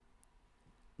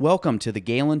Welcome to the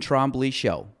Galen Trombley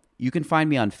Show. You can find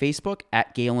me on Facebook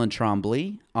at Galen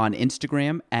Trombley, on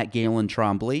Instagram at Galen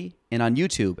Trombley, and on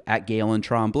YouTube at Galen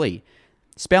Trombley.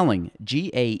 Spelling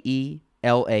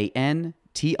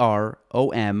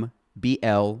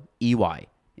GaelanTrombley.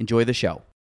 Enjoy the show.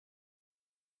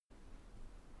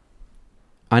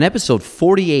 On episode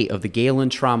 48 of the Galen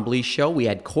Trombley Show, we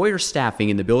had Coryer Staffing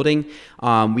in the building.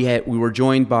 We were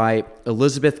joined by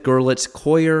Elizabeth Gerlitz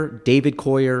Coryer, David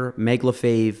Coryer, Meg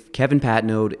Lefebvre, Kevin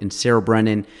Patnode, and Sarah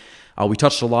Brennan. We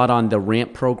touched a lot on the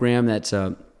RAMP program. That's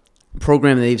a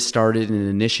program that they've started, an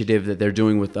initiative that they're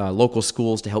doing with local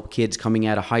schools to help kids coming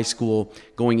out of high school,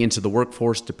 going into the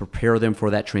workforce to prepare them for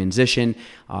that transition.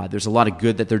 There's a lot of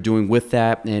good that they're doing with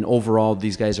that, and overall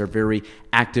these guys are very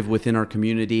active within our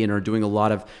community and are doing a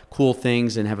lot of cool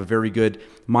things and have a very good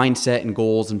mindset and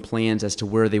goals and plans as to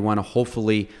where they want to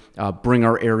hopefully bring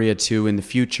our area to in the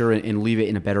future and leave it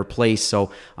in a better place. So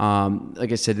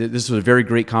like I said, this was a very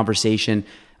great conversation.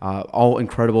 All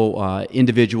incredible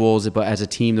individuals, but as a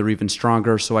team, they're even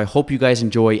stronger. So I hope you guys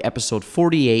enjoy episode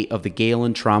 48 of the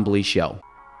Galen Trombley Show.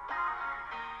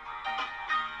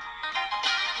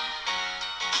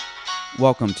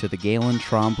 Welcome to the Galen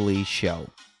Trombley Show.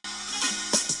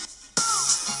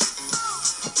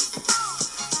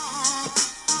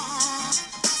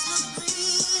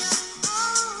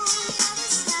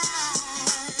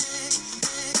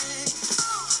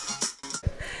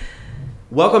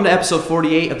 Welcome to episode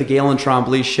 48 of the Galen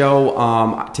Trombley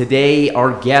Show. Today,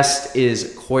 our guest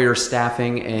is Coryer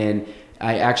Staffing, and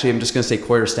I'm just going to say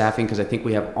Coryer Staffing because I think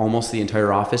we have almost the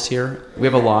entire office here. We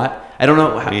have a lot. I don't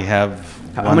know.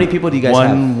 How many people do you guys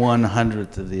have?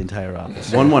 1/100th of the entire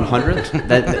office. 1/100th?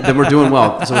 Then we're doing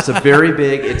well. So it's a very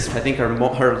big. It's I think our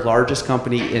largest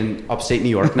company in upstate New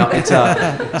York. No, it's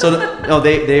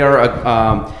they are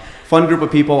a. Fun group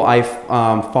of people. I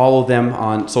follow them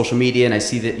on social media, and I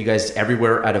see that you guys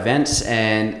everywhere at events.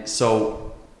 And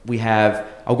so we have,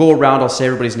 I'll go around, I'll say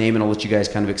everybody's name, and I'll let you guys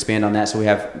kind of expand on that. So we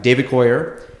have David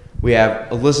Coryer. We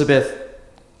have Elizabeth,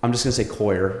 I'm just going to say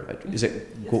Coryer. Is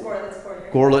it?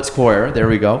 Gerlitz Coryer. There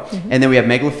we go. Mm-hmm. And then we have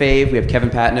Meg Lefebvre, we have Kevin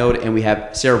Patnode, and we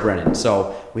have Sarah Brennan.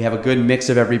 So we have a good mix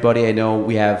of everybody. I know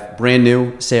we have brand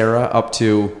new Sarah up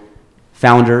to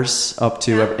founders, up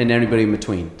to and anybody in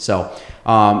between. So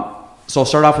I'll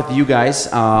start off with you guys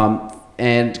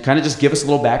and kind of just give us a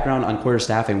little background on Coryer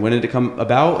Staffing. When did it come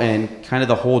about and kind of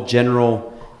the whole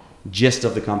general gist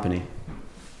of the company?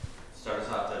 Start us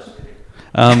off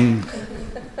there.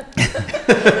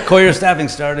 Coryer Staffing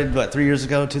started, 3 years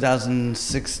ago,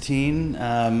 2016.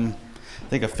 I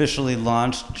think officially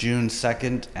launched June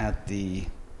 2nd at the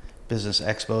Business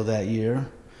Expo that year,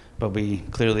 but we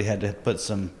clearly had to put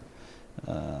some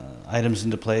items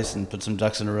into place and put some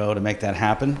ducks in a row to make that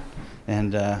happen.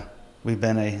 And we've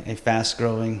been a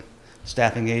fast-growing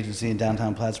staffing agency in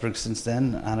downtown Plattsburgh since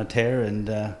then, on a tear,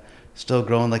 and still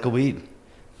growing like a weed.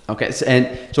 Okay,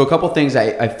 so a couple things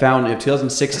I found in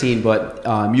 2016, but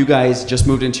you guys just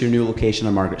moved into your new location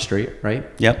on Margaret Street, right?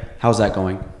 Yep. How's that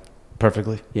going?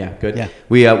 Perfectly. Yeah, good. Yeah.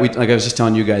 We like I was just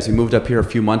telling you guys, we moved up here a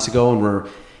few months ago, and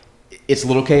it's a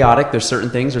little chaotic. There's certain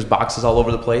things. There's boxes all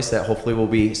over the place that hopefully will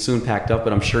be soon packed up,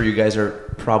 but I'm sure you guys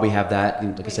probably have that.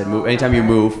 And like I said, anytime you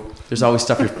move, there's always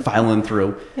stuff you're filing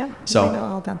through. Yeah, so I know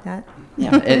all about that.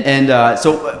 Yeah.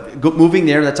 So moving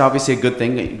there, that's obviously a good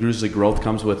thing. Usually growth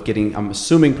comes with getting, I'm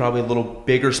assuming, probably a little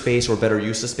bigger space or better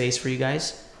use of space for you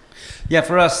guys. Yeah,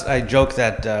 for us, I joke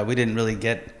that we didn't really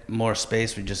get more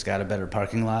space. We just got a better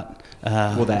parking lot.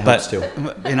 Well, that helps too.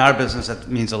 In our business, that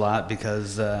means a lot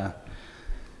because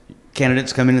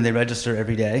candidates come in and they register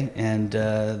every day, and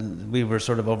we were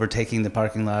sort of overtaking the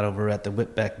parking lot over at the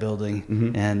Whitbeck building,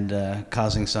 mm-hmm. and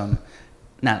causing some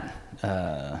not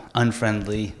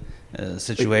unfriendly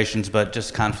situations, but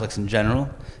just conflicts in general.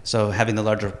 So having the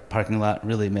larger parking lot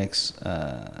really makes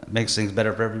things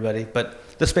better for everybody. But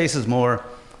the space is more,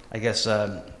 I guess,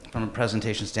 from a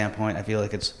presentation standpoint, I feel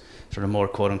like it's sort of more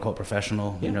quote-unquote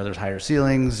professional. Yeah. You know, there's higher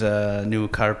ceilings, new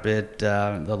carpet,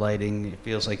 the lighting. It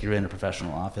feels like you're in a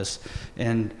professional office.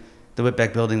 And the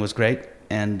Whitbeck building was great,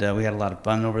 and we had a lot of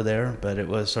fun over there, but it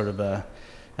was sort of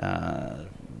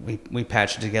we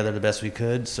patched it together the best we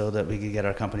could so that we could get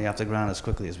our company off the ground as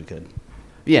quickly as we could.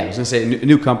 Yeah, I was going to say,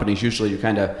 new companies, usually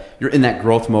you're in that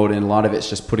growth mode, and a lot of it's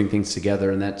just putting things together,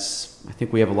 and I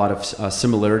think we have a lot of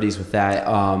similarities with that.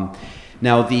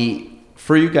 Now,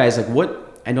 for you guys,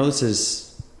 I know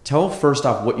tell first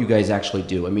off what you guys actually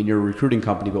do. I mean, you're a recruiting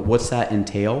company, but what's that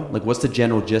entail? Like, what's the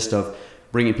general gist of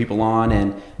bringing people on?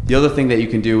 And the other thing that you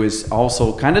can do is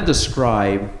also kind of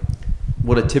describe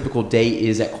what a typical day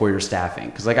is at Coryer Staffing.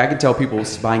 Because, I can tell people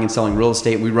buying and selling real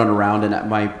estate, we run around, and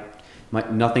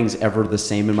nothing's ever the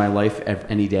same in my life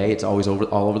any day. It's always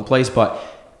all over the place, but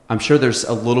I'm sure there's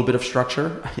a little bit of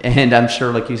structure, and I'm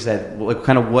sure, like you said, like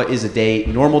kind of what is a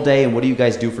normal day, and what do you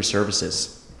guys do for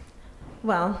services?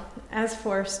 Well, as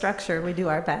for structure, we do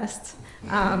our best.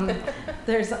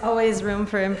 There's always room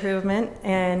for improvement,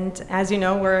 and as you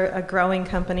know, we're a growing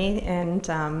company,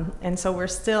 and so we're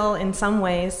still in some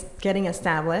ways getting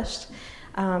established.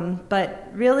 But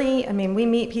really, I mean, we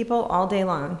meet people all day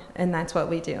long, and that's what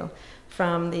we do.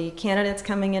 From the candidates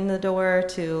coming in the door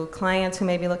to clients who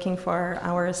may be looking for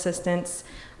our assistance.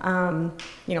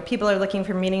 People are looking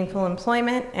for meaningful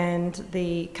employment, and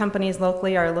the companies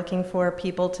locally are looking for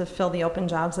people to fill the open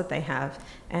jobs that they have.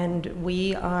 And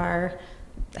we are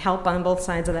help on both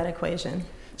sides of that equation.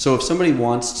 So if somebody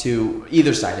wants to,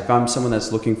 either side, if I'm someone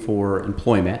that's looking for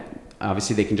employment,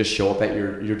 obviously they can just show up at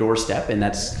your doorstep, and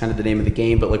that's kind of the name of the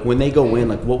game. But like when they go in,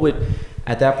 like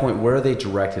at that point, where are they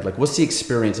directed? Like what's the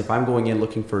experience if I'm going in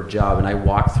looking for a job and I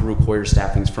walk through Coryer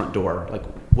Staffing's front door? Like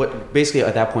what basically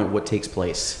at that point, what takes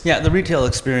place? Yeah, the retail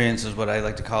experience is what I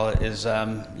like to call it. Is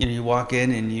you walk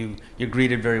in and you're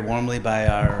greeted very warmly by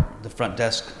the front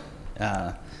desk.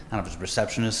 I don't know if it's a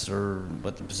receptionist or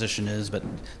what the position is, but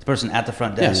the person at the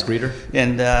front desk. Yeah, greeter.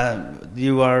 And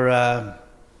you are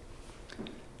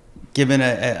given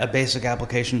a basic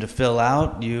application to fill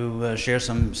out. You share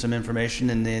some information,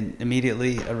 and then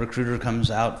immediately a recruiter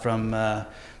comes out from the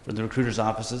recruiter's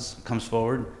offices, comes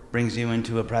forward, brings you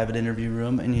into a private interview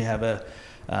room, and you have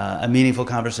a meaningful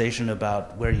conversation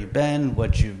about where you've been,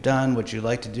 what you've done, what you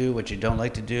like to do, what you don't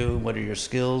like to do, what are your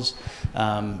skills,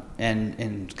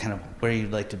 and kind of where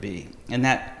you'd like to be. And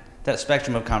that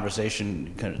spectrum of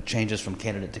conversation kind of changes from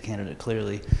candidate to candidate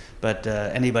clearly, but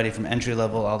anybody from entry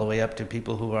level all the way up to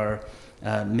people who are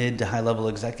mid to high level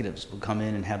executives will come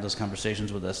in and have those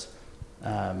conversations with us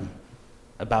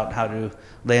about how to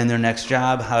land their next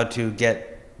job, how to get.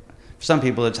 For some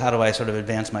people, it's how do I sort of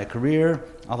advance my career,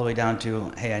 all the way down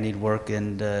to, hey, I need work,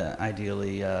 and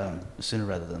ideally sooner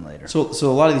rather than later. So a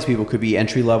lot of these people could be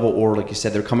entry level, or like you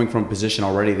said, they're coming from a position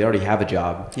already. They already have a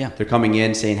job. Yeah. They're coming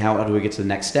in saying, how do we get to the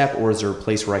next step? Or is there a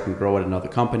place where I can grow at another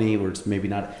company where it's maybe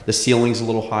not, the ceiling's a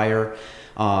little higher?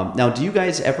 Now, do you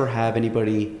guys ever have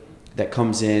anybody that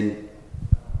comes in,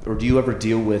 or do you ever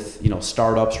deal with,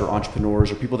 startups or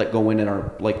entrepreneurs or people that go in and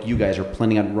are like you guys are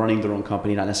planning on running their own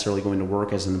company, not necessarily going to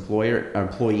work as an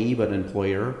employee, but an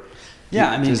employer? Yeah,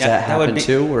 I mean, does that happen would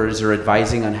too, or is there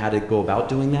advising on how to go about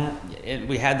doing that?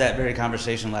 We had that very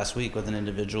conversation last week with an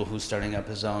individual who's starting up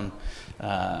his own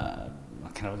kind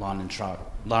of lawn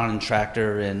and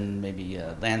tractor and maybe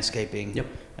landscaping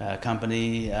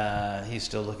company. He's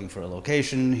still looking for a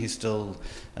location. He's still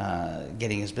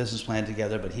getting his business plan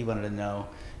together, but he wanted to know,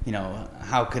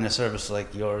 how can a service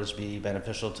like yours be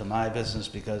beneficial to my business?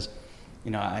 Because,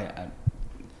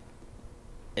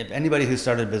 if anybody who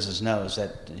started a business knows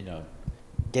that,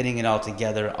 getting it all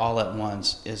together all at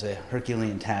once is a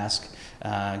Herculean task.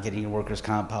 Getting your workers'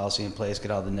 comp policy in place, get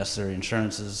all the necessary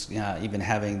insurances, even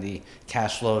having the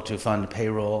cash flow to fund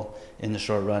payroll in the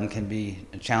short run can be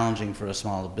challenging for a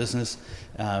small business.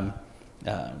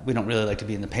 We don't really like to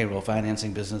be in the payroll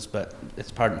financing business, but it's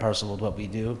part and parcel of what we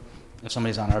do. If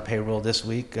somebody's on our payroll this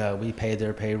week, we pay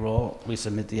their payroll. We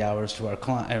submit the hours to our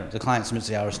client. The client submits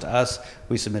the hours to us.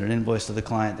 We submit an invoice to the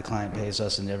client pays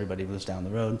us, and everybody moves down the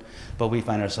road. But we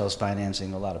find ourselves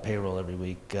financing a lot of payroll every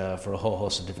week for a whole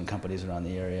host of different companies around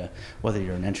the area, whether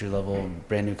you're an entry-level,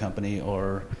 brand-new company,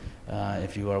 or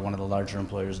if you are one of the larger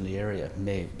employers in the area. It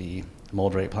may be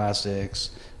Mold Rate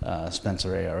Plastics,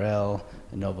 Spencer ARL,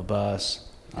 Nova Bus,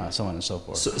 so on and so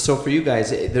forth. So for you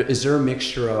guys, is there a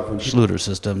mixture of Schluter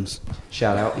Systems?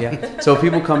 Shout out, yeah. So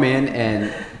people come in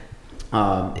and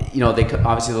they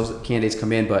obviously those candidates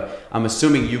come in, but I'm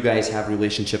assuming you guys have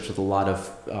relationships with a lot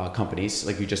of companies,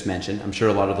 like you just mentioned. I'm sure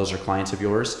a lot of those are clients of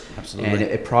yours. Absolutely. And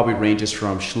it probably ranges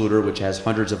from Schluter, which has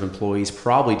hundreds of employees,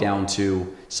 probably down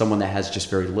to someone that has just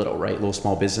very little, right? Little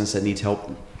small business that needs help,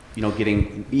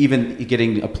 getting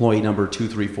employee number 2,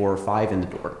 3, 4, or 5 in the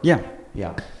door. Yeah.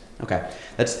 Yeah. Okay.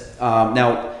 That's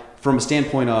now from a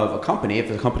standpoint of a company. If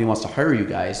the company wants to hire you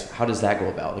guys, how does that go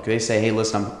about? Like they say, hey,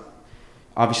 listen,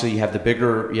 obviously you have the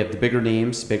bigger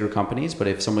names, bigger companies, but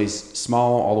if somebody's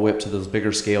small all the way up to those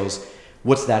bigger scales,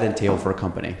 what's that entail for a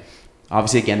company?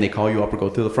 Obviously, again, they call you up or go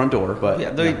through the front door,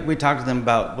 but we talk to them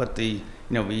about what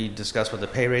we discuss what the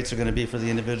pay rates are going to be for the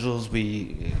individuals.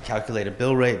 We calculate a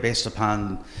bill rate based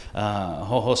upon a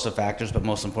whole host of factors, but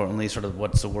most importantly, sort of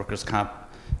what's the workers' comp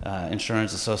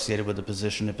insurance associated with the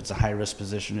position. If it's a high-risk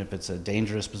position, if it's a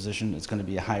dangerous position, it's going to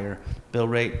be a higher bill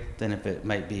rate than if it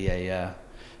might be a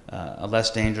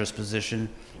less dangerous position.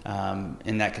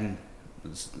 And that can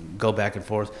go back and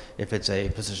forth. If it's a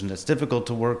position that's difficult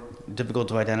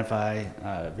to identify,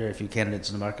 very few candidates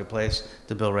in the marketplace,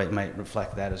 the bill rate might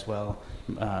reflect that as well.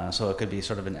 So it could be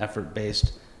sort of an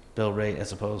effort-based bill rate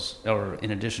or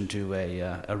in addition to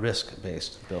a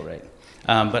risk-based bill rate.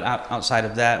 But outside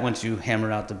of that, once you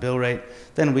hammer out the bill rate,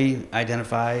 then we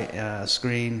identify,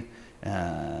 screen,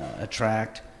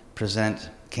 attract, present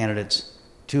candidates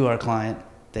to our client.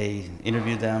 They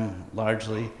interview them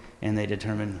largely, and they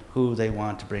determine who they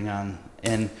want to bring on.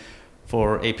 And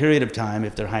for a period of time,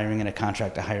 if they're hiring in a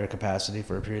contract to hire capacity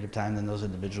for a period of time, then those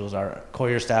individuals are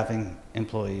Coryer staffing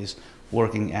employees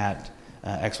working at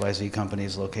XYZ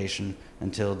company's location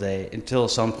until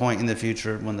some point in the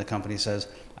future when the company says,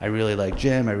 I really like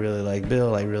Jim, I really like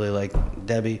Bill, I really like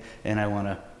Debbie, and I want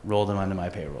to roll them onto my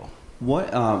payroll.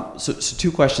 What? So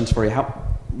two questions for you.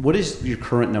 What is your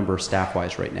current number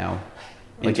staff-wise right now?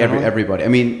 Like everybody. I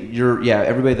mean,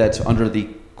 everybody that's under the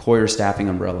Coryer staffing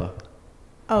umbrella.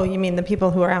 Oh, you mean the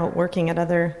people who are out working at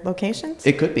other locations?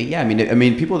 It could be, yeah. I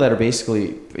mean, people that are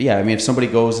basically, yeah. I mean, if somebody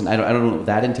goes, and I don't know what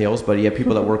that entails, but you have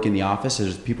people that work in the office.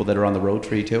 There's people that are on the road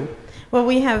for you too. Well,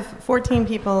 we have 14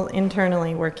 people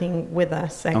internally working with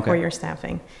us at Coryer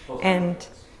Staffing, and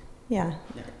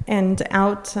and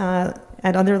out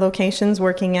at other locations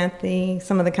working at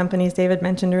some of the companies David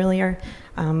mentioned earlier.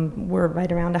 We're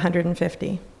right around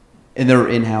 150. And they're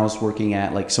in-house working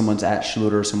at, like, someone's at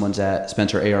Schluter, someone's at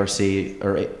Spencer ARC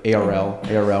or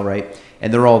ARL, right?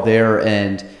 And they're all there.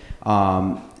 And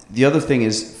the other thing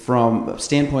is, from a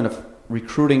standpoint of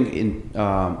recruiting in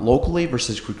locally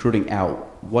versus recruiting out,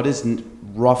 what is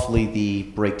roughly the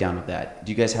breakdown of that?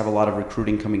 Do you guys have a lot of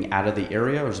recruiting coming out of the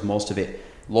area, or is most of it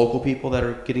local people that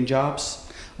are getting jobs?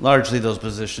 Largely those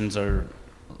positions are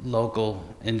local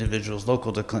individuals,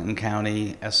 local to Clinton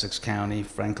County, Essex County,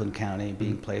 Franklin County,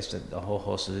 being placed at a whole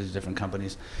host of these different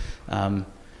companies. And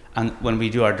when we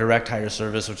do our direct hire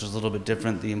service, which is a little bit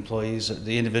different, the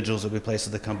individuals that we place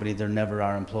at the company, they're never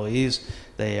our employees.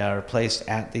 They are placed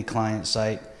at the client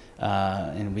site,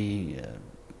 and we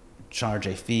charge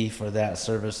a fee for that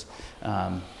service.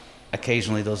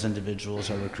 Occasionally those individuals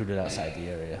are recruited outside the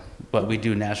area, but we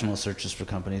do national searches for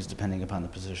companies depending upon the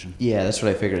position. Yeah, that's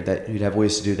what I figured, that you'd have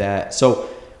ways to do that. So,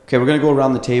 okay, we're going to go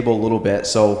around the table a little bit.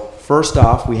 So first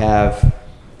off, we have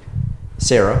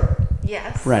Sarah.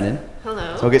 Yes. Brennan.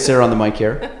 Hello. So I'll get Sarah on the mic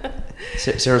here.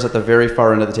 Sarah's at the very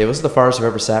far end of the table. This is the farthest I've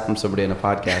ever sat from somebody in a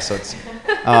podcast, so it's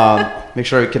make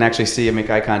sure I can actually see and make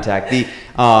eye contact.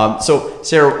 So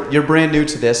Sarah, you're brand new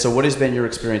to this, so what has been your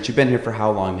experience? You've been here for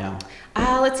how long now?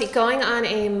 Let's see, going on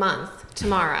a month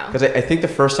tomorrow. Because I think the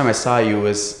first time I saw you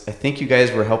was, I think you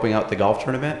guys were helping out the golf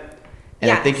tournament. And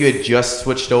yes. I think you had just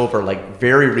switched over, like,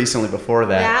 very recently before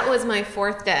that. That was my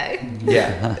 4th day.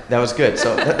 Yeah, that was good.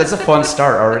 So that's a fun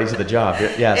start already to the job.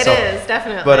 Yeah, it is,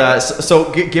 definitely. But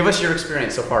so give us your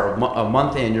experience so far. A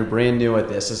month in, you're brand new at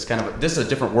this. This is a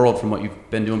different world from what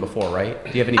you've been doing before, right?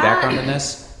 Do you have any background in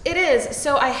this? It is.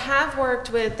 So I have worked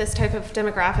with this type of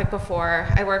demographic before.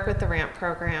 I work with the RAMP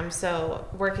program, so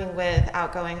working with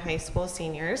outgoing high school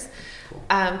seniors.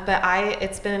 But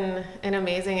it's been an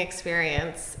amazing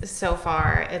experience so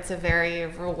far. It's a very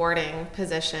rewarding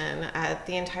position.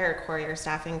 The entire Coryer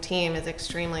staffing team is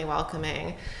extremely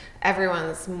welcoming.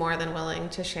 Everyone's more than willing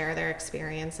to share their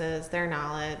experiences, their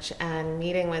knowledge, and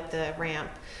meeting with the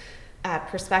RAMP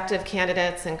prospective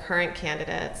candidates and current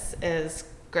candidates is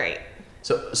great.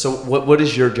 So what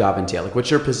does your job entail? Like, what's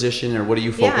your position, or what do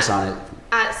you focus on it?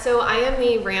 So I am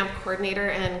the RAMP coordinator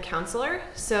and counselor.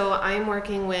 So I'm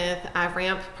working with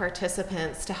RAMP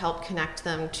participants to help connect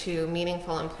them to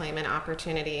meaningful employment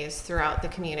opportunities throughout the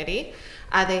community.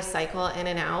 They cycle in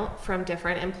and out from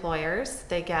different employers.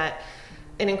 They get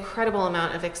an incredible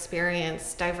amount of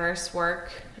experience, diverse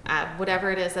work,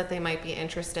 whatever it is that they might be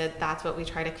interested, that's what we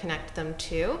try to connect them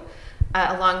to.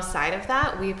 Alongside of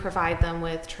that, we provide them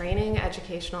with training,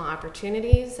 educational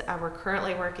opportunities. We're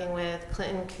currently working with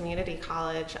Clinton Community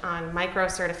College on micro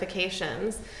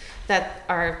certifications that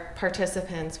our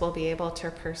participants will be able to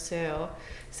pursue.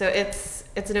 So it's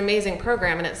an amazing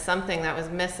program, and it's something that was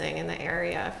missing in the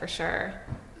area for sure.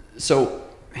 So,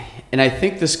 and I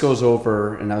think this goes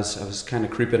over, and I was kind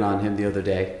of creeping on him the other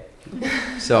day.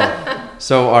 So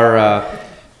our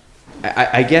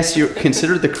I guess you're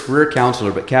considered the career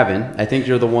counselor, but Kevin, I think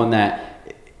you're the one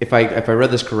that, if I read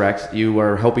this correct, you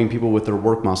are helping people with their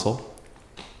work muscle.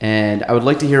 And I would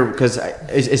like to hear, because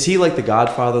is he like the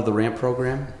godfather of the RAMP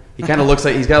program? He kind of looks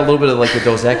like he's got a little bit of like the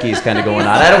Dos Equis kind of going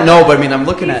on. I don't know, but I mean, I'm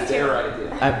looking at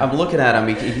him.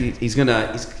 He's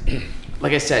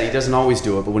like I said, he doesn't always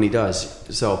do it, but when he does.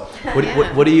 So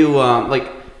what do you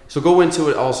like? So go into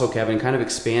it also, Kevin. Kind of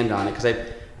expand on it, because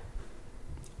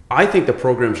I think the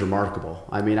program's remarkable.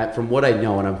 I mean, from what I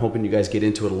know, and I'm hoping you guys get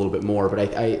into it a little bit more, but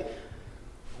I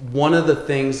one of the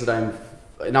things that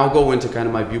and I'll go into kind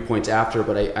of my viewpoints after,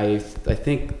 but I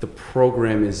think the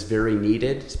program is very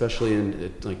needed, especially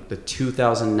in like the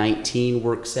 2019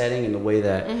 work setting and the way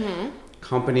that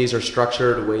companies are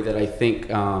structured, the way that I think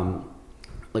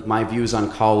like my views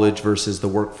on college versus the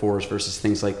workforce versus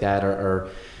things like that are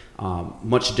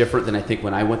much different than I think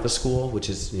when I went to school, which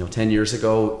is 10 years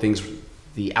ago.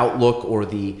 The outlook or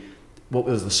what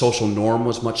was the social norm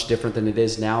was much different than it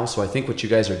is now. So I think what you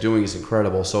guys are doing is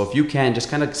incredible. So if you can just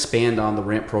kind of expand on the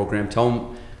RAMP program, tell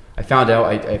them. I found out,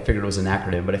 I figured it was an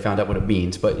acronym, but I found out what it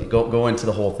means. But go into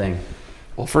the whole thing.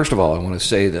 Well, first of all, I want to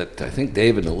say that I think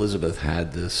David and Elizabeth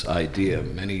had this idea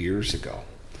many years ago.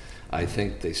 I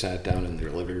think they sat down in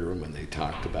their living room and they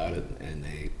talked about it, and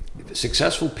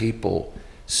successful people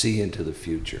see into the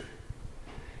future.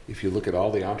 If you look at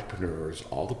all the entrepreneurs,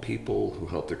 all the people who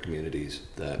help their communities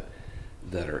that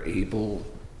are able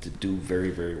to do very,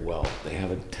 very well, they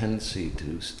have a tendency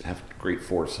to have great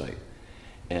foresight.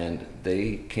 And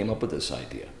they came up with this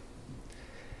idea.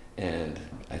 And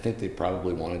I think they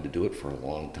probably wanted to do it for a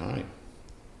long time,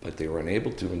 but they were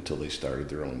unable to until they started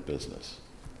their own business.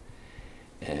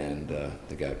 And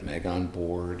they got Meg on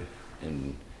board,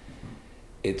 and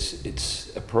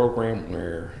it's a program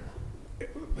where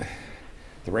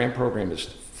the RAM program is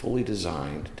fully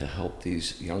designed to help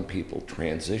these young people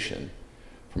transition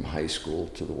from high school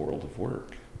to the world of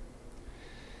work.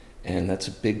 And that's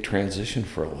a big transition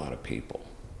for a lot of people.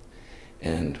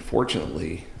 And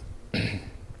fortunately,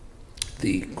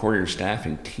 the Coryer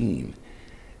staffing team,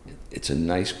 it's a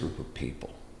nice group of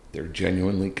people. They're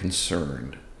genuinely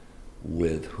concerned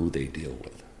with who they deal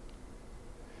with.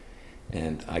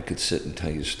 And I could sit and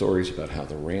tell you stories about how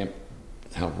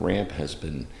RAMP has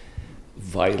been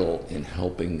vital in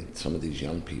helping some of these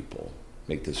young people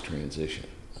make this transition.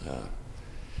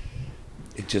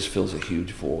 It just fills a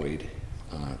huge void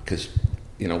because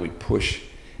we push,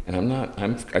 and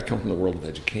I come from the world of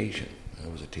education. I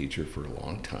was a teacher for a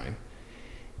long time,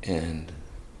 and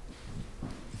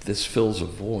this fills a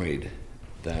void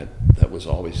that was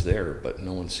always there, but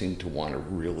no one seemed to want to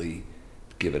really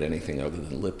give it anything other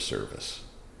than lip service.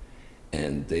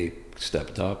 And they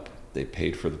stepped up. They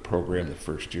paid for the program the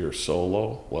first year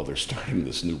solo while they're starting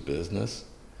this new business.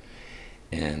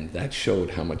 And that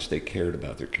showed how much they cared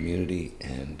about their community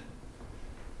and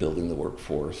building the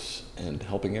workforce and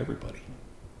helping everybody,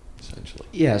 essentially.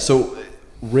 Yeah, so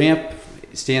RAMP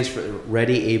stands for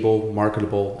Ready, Able,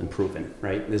 Marketable, and Proven,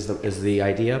 right? Is the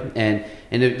idea. And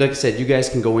like I said, you guys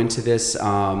can go into this.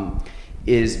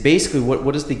 Is basically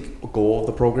what is the goal of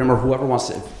the program, or whoever wants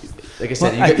to, like I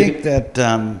said. Well, I think that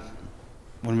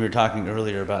when we were talking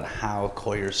earlier about how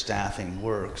Coryer staffing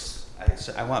works,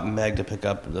 I want Meg to pick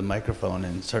up the microphone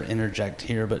and sort of interject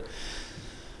here, but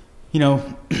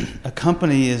a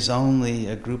company is only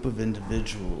a group of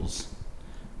individuals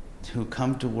who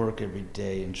come to work every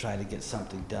day and try to get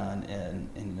something done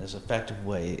in as effective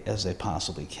way as they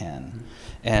possibly can. Mm-hmm.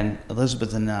 And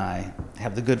Elizabeth and I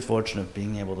have the good fortune of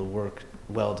being able to work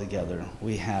well together.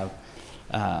 We have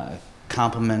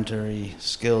complementary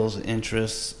skills,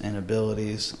 interests, and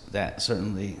abilities that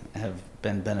certainly have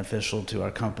been beneficial to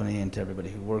our company and to everybody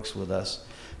who works with us.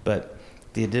 But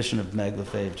the addition of Meg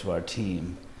Lefebvre to our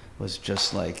team was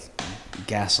just like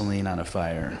gasoline on a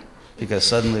fire, because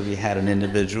suddenly we had an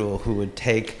individual who would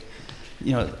take,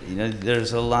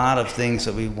 there's a lot of things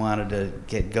that we wanted to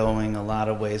get going, a lot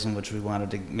of ways in which we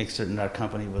wanted to make certain our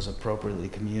company was appropriately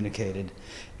communicated.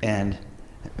 And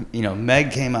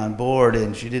Meg came on board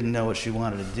and she didn't know what she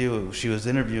wanted to do. She was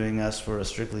interviewing us for a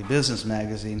Strictly Business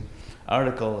magazine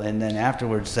article, and then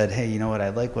afterwards said, hey, you know what, I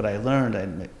like what I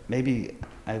learned. Maybe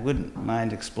I wouldn't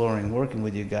mind exploring working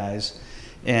with you guys.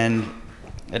 And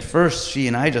at first, she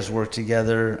and I just worked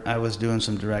together. I was doing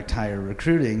some direct hire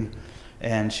recruiting,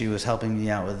 and she was helping me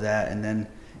out with that. And then,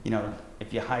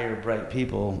 if you hire bright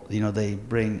people, they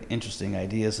bring interesting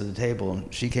ideas to the table.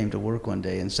 And she came to work one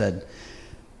day and said,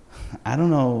 I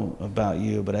don't know about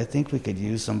you, but I think we could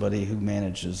use somebody who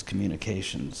manages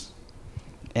communications.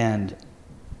 And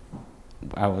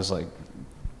I was like,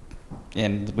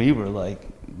 and we were like,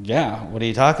 yeah, what are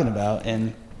you talking about?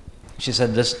 And she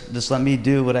said, just let me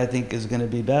do what I think is going to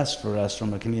be best for us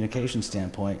from a communication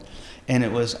standpoint. And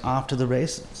it was off to the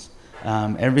races.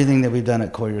 Everything that we've done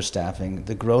at Coryer Staffing,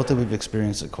 the growth that we've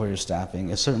experienced at Coryer Staffing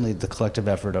is certainly the collective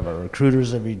effort of our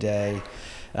recruiters every day,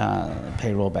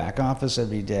 payroll back office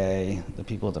every day, the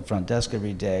people at the front desk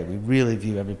every day. We really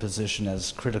view every position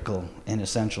as critical and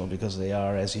essential because they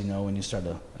are, as you know, when you start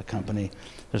a company,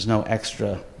 there's no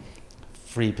extra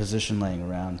free position laying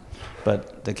around.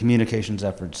 But the communications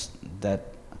efforts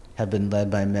that have been led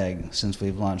by Meg since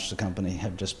we've launched the company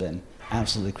have just been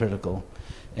absolutely critical.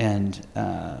 And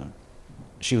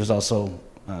she was also,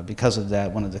 because of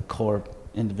that, one of the core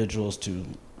individuals to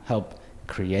help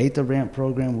create the RAMP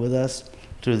program with us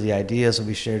through the ideas that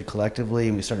we shared collectively,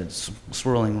 and we started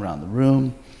swirling around the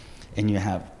room. And you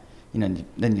have,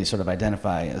 then you sort of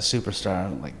identify a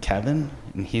superstar like Kevin,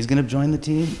 and he's going to join the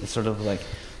team. It's sort of like,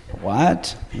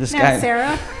 what? This now guy.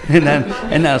 Sarah.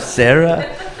 and now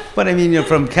Sarah. But I mean,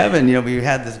 from Kevin, we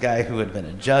had this guy who had been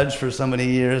a judge for so many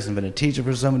years and been a teacher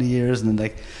for so many years, and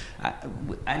then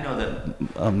I know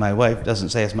that my wife doesn't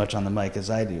say as much on the mic as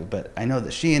I do, but I know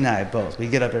that she and I both, we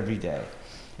get up every day,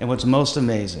 and what's most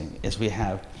amazing is we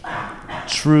have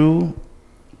true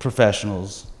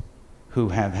professionals who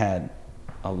have had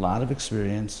a lot of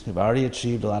experience, who've already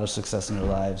achieved a lot of success in their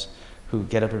lives, who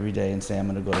get up every day and say, I'm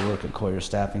going to go to work at Coryer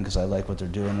Staffing because I like what they're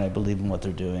doing and I believe in what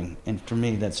they're doing. And for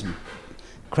me, that's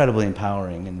incredibly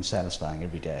empowering and satisfying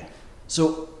every day.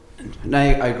 So, and I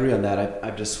agree on that.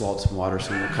 I've just swallowed some water,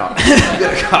 so I'm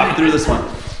gonna cop through this one.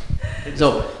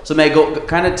 So Meg, go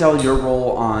kind of tell your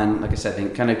role on, like I said,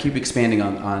 and kind of keep expanding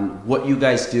on what you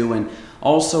guys do, and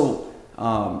also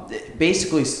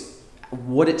basically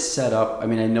what it's set up. I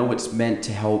mean, I know it's meant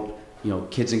to help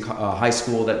kids in high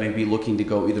school that may be looking to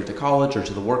go either to college or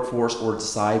to the workforce, or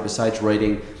decide, besides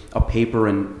writing a paper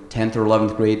in 10th or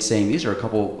 11th grade saying these are a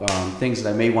couple things that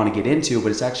I may want to get into,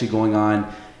 but it's actually going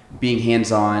on, being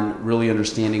hands-on, really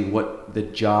understanding what the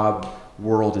job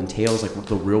world entails, like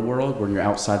the real world when you're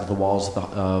outside of the walls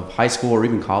of high school or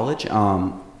even college.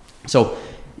 So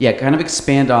yeah, kind of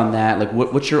expand on that. Like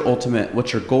what's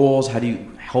your goals? How do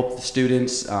you help the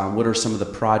students? What are some of the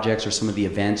projects or some of the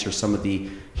events or some of the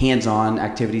hands-on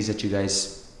activities that you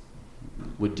guys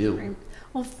would do? Right.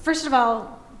 Well, first of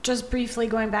all, just briefly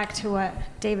going back to what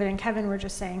David and Kevin were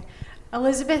just saying,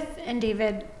 Elizabeth and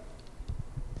David,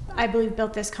 I believe,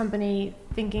 built this company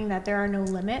thinking that there are no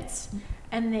limits,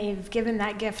 and they've given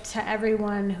that gift to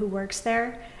everyone who works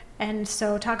there. And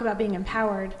so talk about being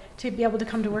empowered to be able to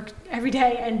come to work every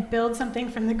day and build something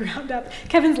from the ground up.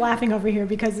 Kevin's laughing over here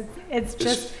because it's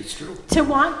true. To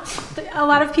want, a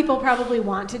lot of people probably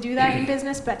want to do that in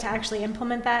business, but to actually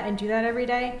implement that and do that every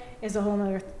day is a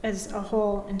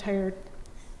whole entire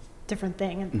different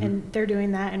thing. And they're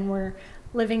doing that, and we're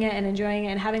living it and enjoying it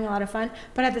and having a lot of fun.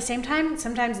 But at the same time,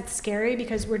 sometimes it's scary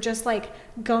because we're just like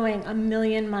going a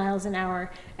million miles an hour,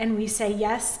 and we say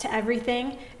yes to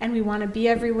everything, and we want to be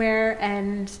everywhere.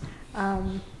 And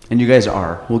you guys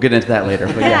are. We'll get into that later.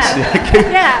 But yes.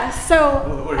 Yeah.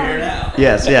 So we're here now.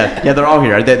 Yes. Yeah. They're all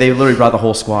here. They literally brought the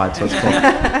whole squad. So it's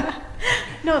cool.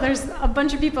 No, there's a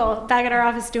bunch of people back at our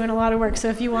office doing a lot of work. So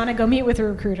if you want to go meet with a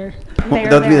recruiter,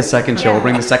 that'll be the second show. We'll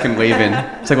bring the second wave in.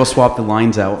 It's like we'll swap the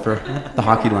lines out for the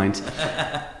hockey lines.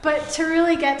 But to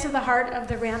really get to the heart of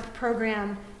the RAMP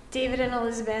program, David and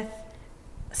Elizabeth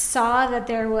saw that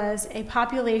there was a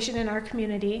population in our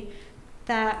community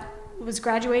that was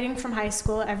graduating from high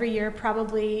school every year,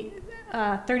 probably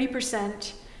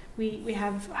 30%. We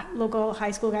have local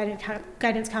high school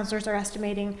guidance counselors are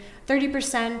estimating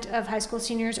 30% of high school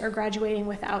seniors are graduating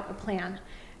without a plan.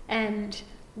 And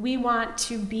we want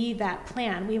to be that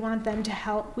plan. We want to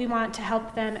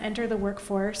help them enter the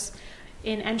workforce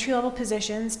in entry-level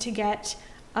positions to get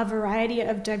a variety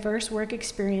of diverse work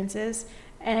experiences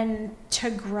and to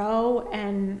grow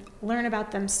and learn about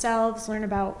themselves, learn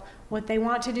about what they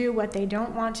want to do, what they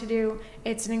don't want to do.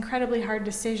 It's an incredibly hard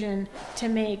decision to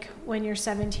make when you're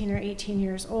 17 or 18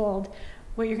 years old,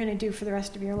 what you're going to do for the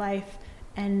rest of your life.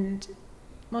 And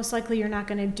most likely you're not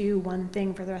going to do one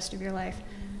thing for the rest of your life.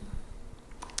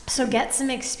 So get some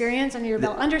experience under your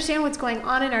belt. Understand what's going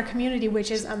on in our community,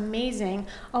 which is amazing.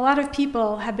 A lot of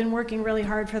people have been working really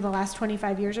hard for the last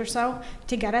 25 years or so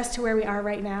to get us to where we are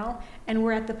right now. And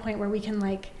we're at the point where we can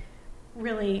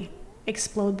really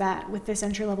explode that with this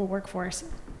entry-level workforce.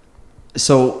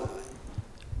 So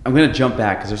I'm going to jump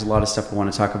back because there's a lot of stuff I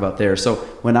want to talk about there. So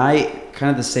when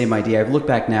kind of the same idea, I've looked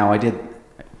back now, I did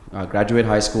graduate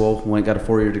high school, got a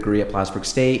 4-year degree at Plattsburgh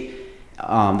State.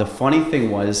 The funny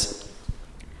thing was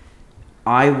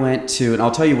I went to, and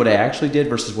I'll tell you what I actually did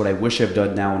versus what I wish I've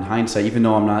done now in hindsight, even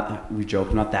though I'm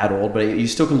not that old, but you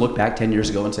still can look back 10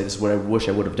 years ago and say this is what I wish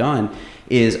I would have done,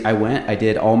 is I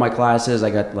did all my classes,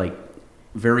 I got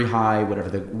very high, whatever,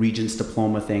 the Regents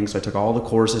diploma thing. So I took all the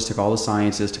courses, took all the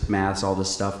sciences, took maths, all this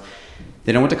stuff.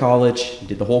 Then I went to college,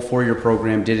 did the whole 4-year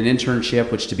program, did an internship,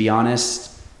 which to be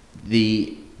honest,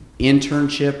 the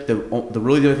internship, the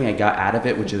only thing I got out of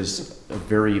it, which is a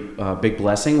very big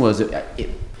blessing, was it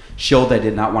showed that I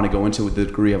did not want to go into the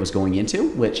degree I was going into,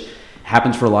 which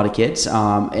happens for a lot of kids.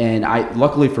 And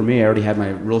luckily for me, I already had my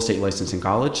real estate license in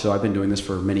college, so I've been doing this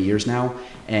for many years now.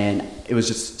 And it was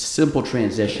just simple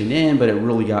transition in, but it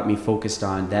really got me focused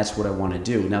on that's what I want to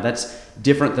do. Now that's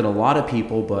different than a lot of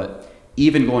people, but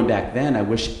even going back then, I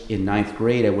wish in 9th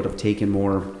grade I would have taken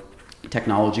more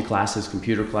technology classes,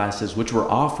 computer classes, which were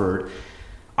offered.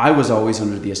 I was always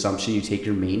under the assumption you take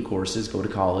your main courses, go to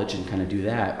college, and kind of do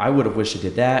that. I would have wished I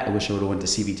did that. I wish I would have went to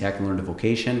CV Tech and learned a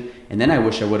vocation. And then I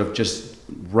wish I would have just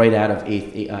right out of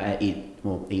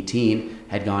 18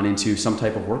 had gone into some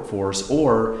type of workforce,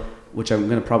 or, which I'm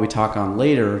going to probably talk on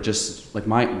later, just like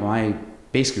my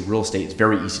basically real estate is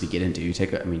very easy to get into.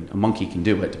 A monkey can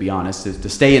do it, to be honest. To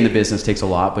stay in the business takes a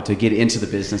lot, but to get into the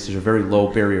business, there's a very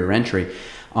low barrier entry,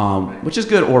 which is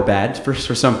good or bad for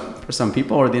some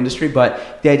people or the industry.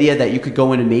 But the idea that you could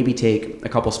go in and maybe take a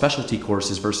couple specialty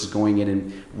courses versus going in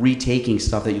and retaking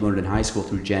stuff that you learned in high school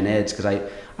through gen eds, because I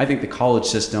think the college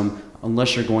system,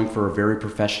 unless you're going for a very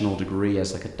professional degree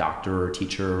as like a doctor or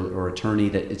teacher or attorney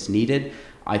that it's needed,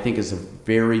 I think is a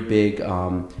very big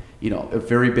hurdle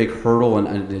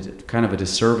and kind of a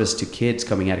disservice to kids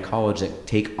coming out of college that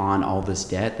take on all this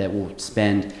debt that will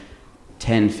spend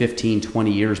 10, 15,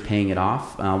 20 years paying it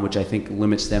off, which I think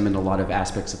limits them in a lot of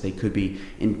aspects that they could be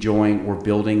enjoying or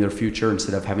building their future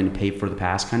instead of having to pay for the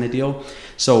past kind of deal.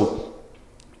 So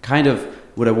kind of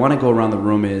what I want to go around the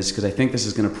room is, because I think this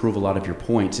is going to prove a lot of your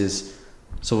points, is,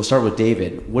 so we'll start with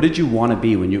David. What did you want to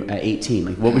be when you at 18?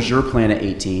 Like, what was your plan at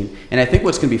 18? And I think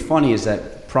what's going to be funny is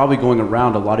that probably going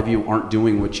around, a lot of you aren't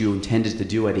doing what you intended to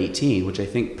do at 18, which I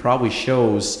think probably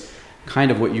shows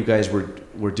kind of what you guys were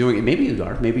doing. And maybe you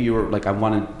are. Maybe you were like, I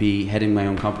want to be heading my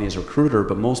own company as a recruiter,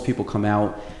 but most people come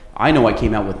out, I know I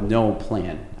came out with no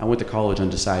plan. I went to college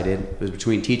undecided. It was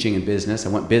between teaching and business. I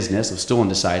went business. I was still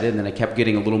undecided. And then I kept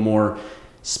getting a little more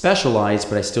specialized,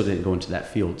 but I still didn't go into that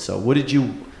field. So what did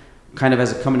you kind of,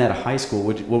 as coming out of high school,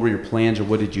 what were your plans, or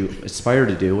what did you aspire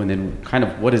to do? And then kind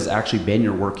of what has actually been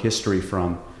your work history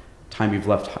from time you've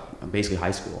left basically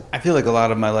high school? I feel like a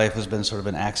lot of my life has been sort of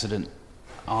an accident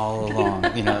all along.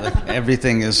 Like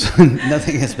nothing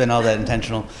has been all that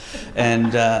intentional.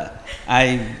 And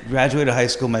I graduated high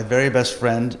school. My very best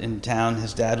friend in town,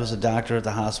 his dad was a doctor at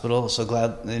the hospital. So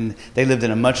glad, and they lived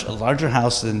in a much larger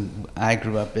house than I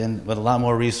grew up in, with a lot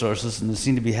more resources, and they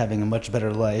seemed to be having a much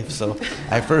better life. So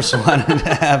I first wanted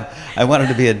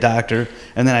to be a doctor,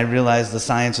 and then I realized the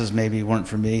sciences maybe weren't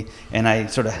for me, and I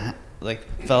sort of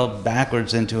fell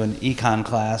backwards into an econ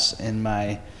class in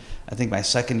my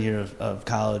second year of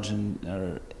college,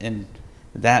 and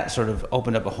that sort of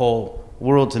opened up a whole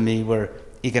world to me where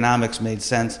economics made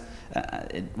sense.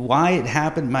 Why it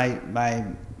happened,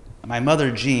 my mother,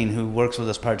 Jean, who works with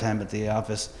us part-time at the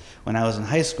office, when I was in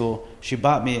high school, she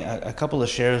bought me a couple of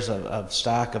shares of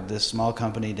stock of this small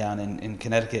company down in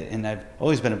Connecticut, and I've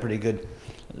always been a pretty good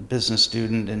business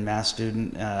student and math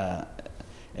student,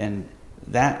 and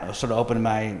that sort of opened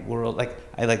my world.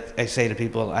 I say to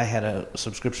people, I had a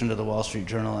subscription to the Wall Street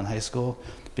Journal in high school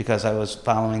because I was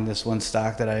following this one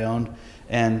stock that I owned,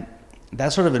 and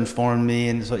that sort of informed me.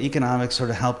 And so economics sort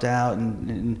of helped out,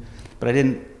 but I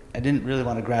didn't really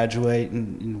want to graduate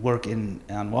and work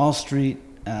on Wall Street.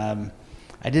 I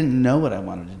didn't know what I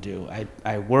wanted to do.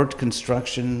 I worked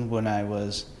construction when I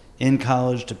was in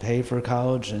college to pay for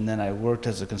college, and then I worked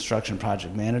as a construction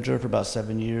project manager for about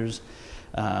 7 years.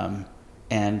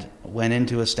 And went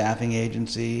into a staffing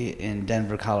agency in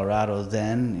Denver, Colorado.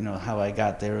 Then, how I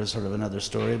got there is sort of another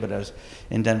story, but I was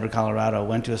in Denver, Colorado,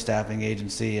 went to a staffing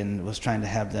agency and was trying to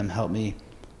have them help me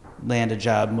land a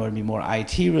job maybe more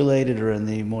IT related or in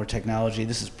the more technology.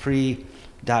 This is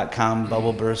pre-dot-com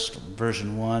bubble burst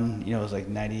version 1, it was like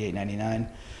 98, 99.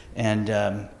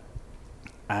 And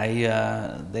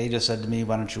they just said to me,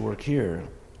 why don't you work here?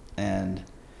 And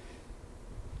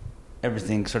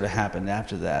everything sort of happened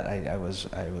after that. I was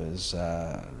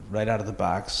right out of the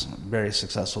box, very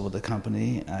successful with the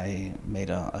company. I made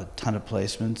a ton of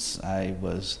placements. I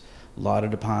was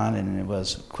lauded upon, and it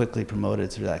was quickly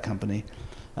promoted through that company.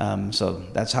 So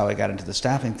that's how I got into the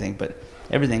staffing thing. But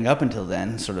everything up until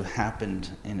then sort of happened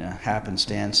in a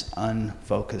happenstance,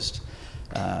 unfocused,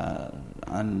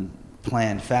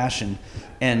 unplanned fashion.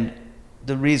 And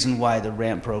the reason why the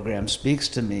RAMP program speaks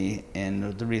to me,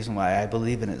 and the reason why I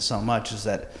believe in it so much, is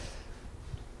that,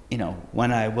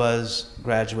 when I was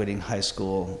graduating high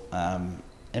school,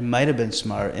 it might have been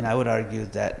smart, and I would argue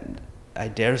that, I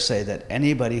dare say that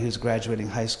anybody who's graduating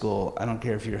high school, I don't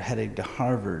care if you're heading to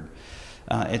Harvard,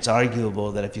 it's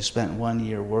arguable that if you spent 1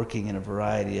 year working in a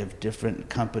variety of different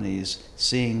companies,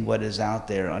 seeing what is out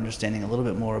there, understanding a little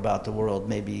bit more about the world,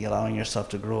 maybe allowing yourself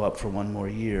to grow up for 1 more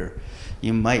year,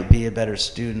 you might be a better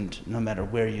student no matter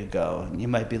where you go. You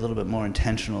might be a little bit more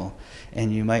intentional,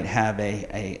 and you might have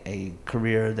a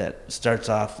career that starts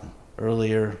off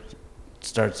earlier,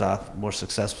 starts off more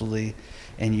successfully,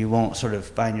 and you won't sort of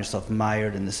find yourself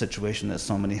mired in the situation that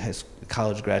so many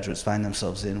college graduates find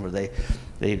themselves in, where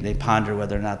they ponder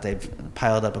whether or not they've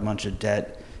piled up a bunch of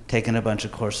debt, taken a bunch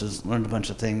of courses, learned a bunch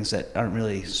of things that aren't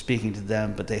really speaking to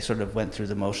them, but they sort of went through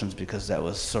the motions because that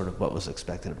was sort of what was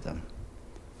expected of them.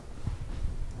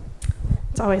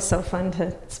 It's always so fun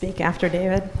to speak after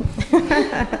David.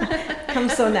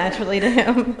 Comes so naturally to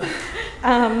him.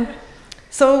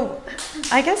 So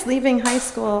I guess leaving high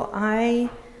school, I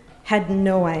had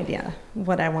no idea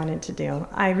what I wanted to do.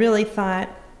 I really thought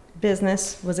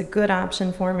business was a good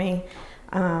option for me.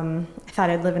 I thought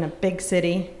I'd live in a big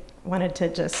city, wanted to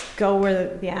just go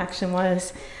where the action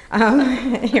was.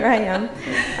 Here I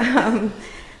am.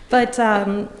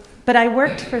 But I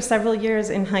worked for several years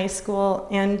in high school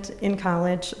and in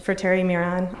college for Terry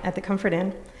Miron at the Comfort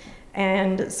Inn.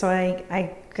 And so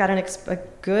I got a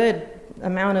good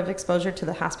amount of exposure to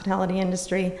the hospitality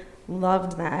industry,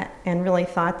 loved that, and really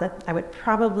thought that I would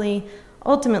probably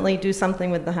ultimately do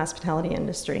something with the hospitality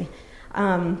industry.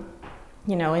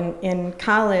 In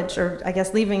college, or I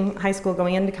guess leaving high school,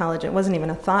 going into college, it wasn't even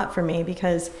a thought for me,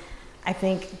 because I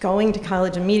think going to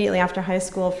college immediately after high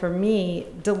school for me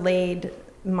delayed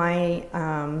my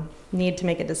need to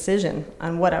make a decision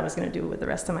on what I was going to do with the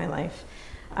rest of my life.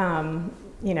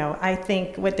 I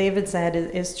think what David said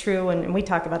is true, and we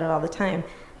talk about it all the time.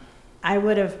 I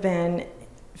would have been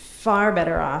far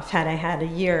better off had I had a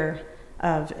year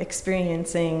of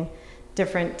experiencing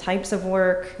different types of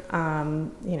work,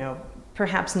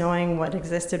 perhaps knowing what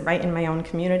existed right in my own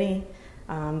community,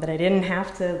 that I didn't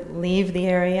have to leave the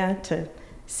area to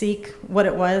seek what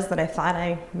it was that I thought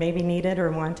I maybe needed or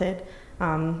wanted.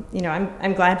 I'm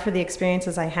glad for the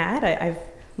experiences I had. I've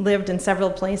lived in several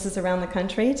places around the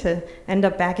country to end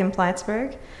up back in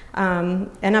Plattsburgh,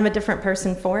 and I'm a different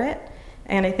person for it.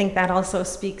 And I think that also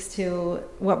speaks to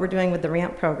what we're doing with the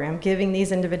RAMP program, giving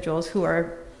these individuals who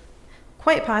are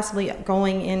quite possibly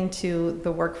going into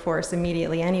the workforce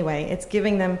immediately anyway. It's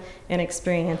giving them an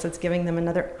experience. It's giving them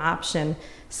another option,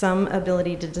 some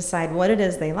ability to decide what it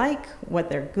is they like, what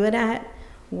they're good at,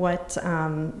 what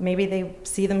maybe they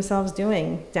see themselves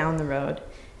doing down the road.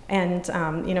 And,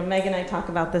 Meg and I talk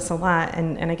about this a lot,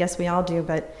 and I guess we all do,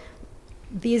 but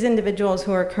these individuals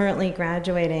who are currently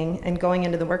graduating and going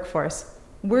into the workforce,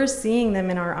 we're seeing them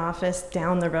in our office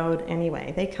down the road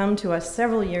anyway. They come to us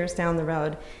several years down the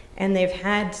road, and they've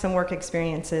had some work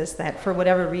experiences that, for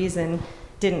whatever reason,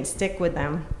 didn't stick with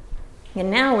them. And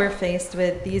now we're faced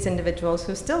with these individuals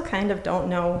who still kind of don't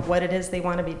know what it is they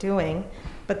want to be doing,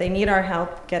 but they need our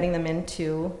help getting them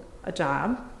into a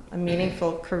job, a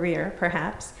meaningful career,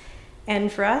 perhaps.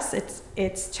 And for us,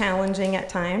 it's challenging at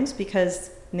times, because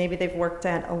maybe they've worked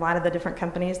at a lot of the different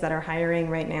companies that are hiring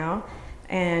right now,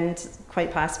 and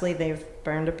quite possibly they've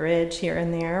burned a bridge here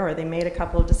and there, or they made a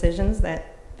couple of decisions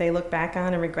that they look back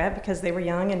on and regret because they were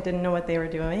young and didn't know what they were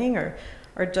doing, or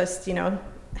just,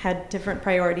 had different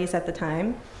priorities at the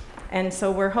time. And so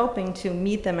we're hoping to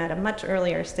meet them at a much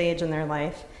earlier stage in their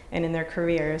life and in their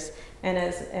careers. And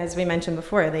as we mentioned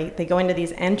before, they go into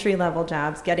these entry-level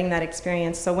jobs, getting that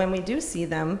experience. So when we do see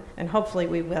them, and hopefully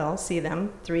we will see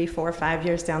them 3, 4, 5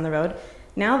 years down the road,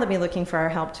 now they'll be looking for our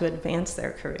help to advance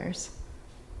their careers.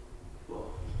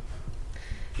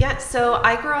 Yeah, so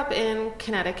I grew up in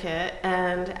Connecticut,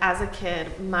 and as a kid,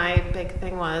 my big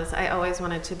thing was I always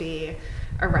wanted to be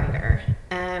a writer.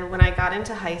 And when I got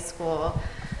into high school,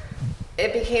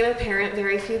 it became apparent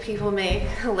very few people make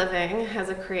a living as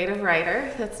a creative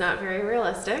writer. That's not very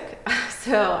realistic.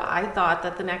 So I thought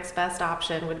that the next best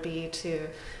option would be to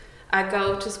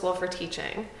go to school for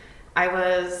teaching. I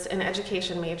was an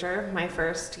education major my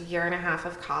first year and a half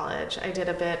of college. I did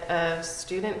a bit of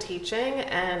student teaching,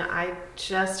 and I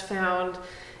just found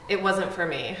it wasn't for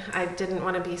me. I didn't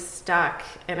want to be stuck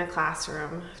in a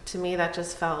classroom. To me, that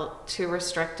just felt too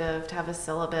restrictive to have a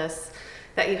syllabus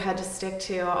that you had to stick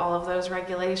to, all of those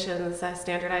regulations,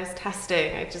 standardized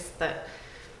testing.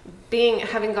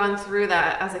 Having gone through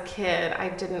that as a kid, I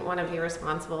didn't want to be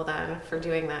responsible then for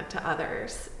doing that to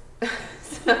others.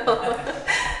 So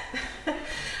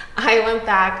I went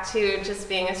back to just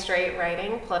being a straight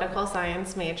writing political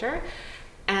science major.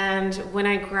 And when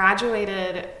I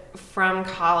graduated from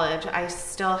college, I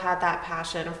still had that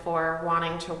passion for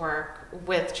wanting to work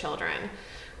with children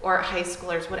or high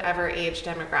schoolers, whatever age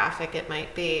demographic it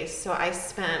might be. So I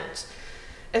spent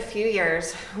a few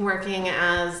years working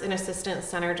as an assistant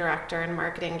center director and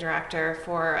marketing director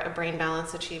for a brain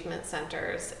balance achievement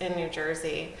centers in New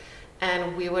Jersey.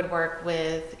 And we would work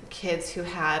with kids who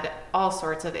had all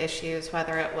sorts of issues,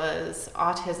 whether it was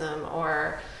autism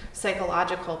or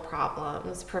psychological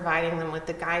problems, providing them with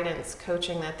the guidance,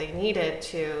 coaching that they needed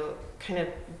to kind of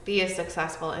be a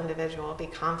successful individual, be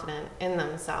confident in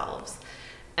themselves.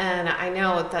 And I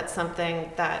know that's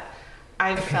something that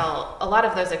I felt a lot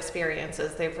of those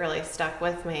experiences, they've really stuck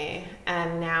with me.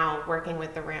 And now working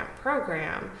with the RAMP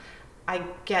program, I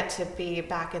get to be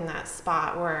back in that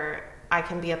spot where I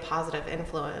can be a positive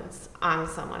influence on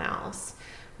someone else,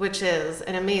 which is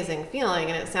an amazing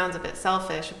feeling. And it sounds a bit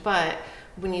selfish, but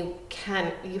when you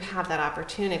have that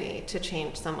opportunity to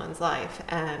change someone's life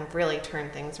and really turn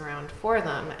things around for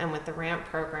them. And with the RAMP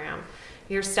program,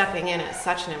 you're stepping in at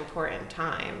such an important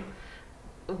time.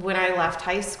 When I left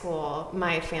high school,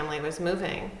 my family was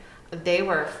moving. They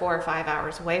were 4 or 5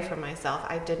 hours away from myself.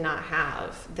 I did not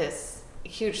have this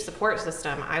huge support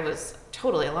system. I was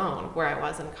totally alone where I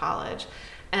was in college.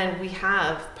 And we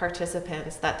have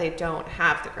participants that they don't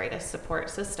have the greatest support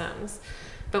systems,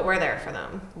 but we're there for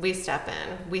them. We step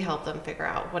in, we help them figure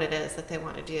out what it is that they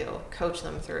want to do, coach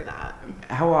them through that.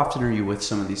 How often are you with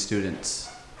some of these students?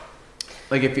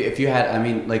 Like if you had, I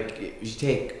mean, like if you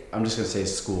take, I'm just going to say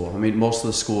school. I mean, most of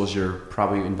the schools you're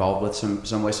probably involved with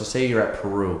some way. So say you're at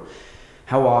Peru.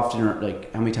 How often,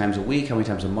 like how many times a week, how many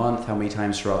times a month, how many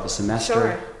times throughout the semester?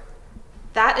 Sure.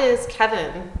 That is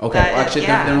Kevin. Okay, well, actually,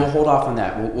 then we'll hold off on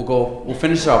that. We'll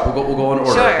finish up. We'll go in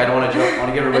order. Sure. I don't want to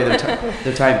give everybody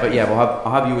their time, but yeah,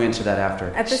 I'll have you answer that after.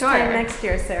 At this time next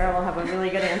year, Sarah will have a really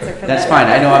good answer for that. That's fine.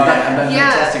 I know I'm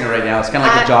testing it right now. It's kind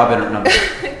of like a job interview.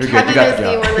 You're good. Kevin You got is the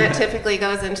job. the one that typically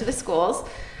goes into the schools.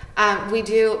 We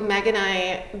do, Meg and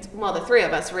I, well, the three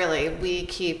of us really, we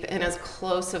keep in as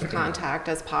close of contact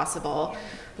as possible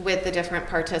with the different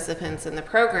participants in the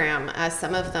program. As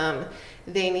some of them,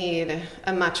 they need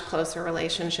a much closer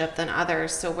relationship than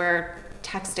others. So we're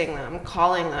texting them,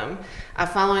 calling them,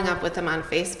 following up with them on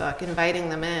Facebook, inviting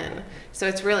them in. So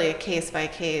it's really a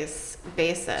case-by-case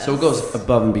basis. So it goes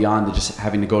above and beyond to just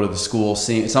having to go to the school,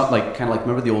 seeing. It's not like kind of like,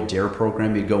 remember the old DARE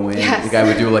program? You'd go in, Yes. The guy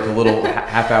would do like a little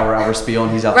hour spiel,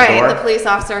 and he's out right, the door. the police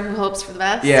officer who hopes for the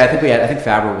best. Yeah, I think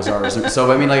Faber was ours.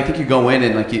 So I mean, like I think you go in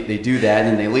and like they do that, and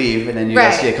then they leave, and then you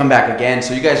guys come back again.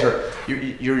 So you guys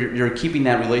you're keeping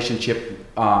that relationship.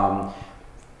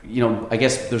 I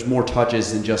guess there's more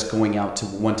touches than just going out to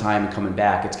one time and coming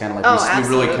back. It's kind of like we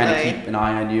really kind of keep an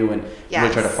eye on you and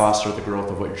really try to foster the growth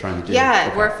of what you're trying to do. Yeah,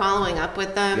 okay. We're following up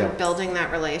with them, building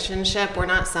that relationship. We're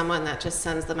not someone that just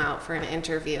sends them out for an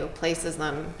interview, places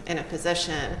them in a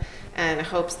position, and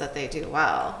hopes that they do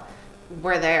well.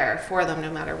 We're there for them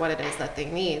no matter what it is that they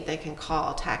need. They can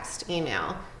call, text,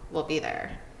 email. We'll be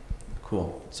there.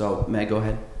 Cool. So, Meg, go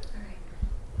ahead.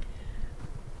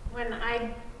 When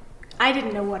I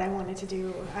didn't know what I wanted to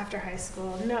do after high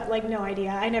school. No idea.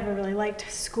 I never really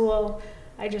liked school.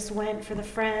 I just went for the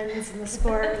friends and the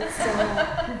sports.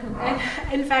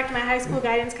 And in fact, my high school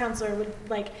guidance counselor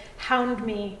would hound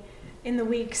me in the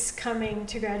weeks coming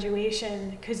to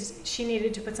graduation because she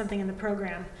needed to put something in the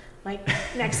program,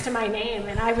 next to my name,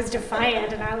 and I was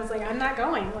defiant, and I was like, I'm not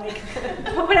going,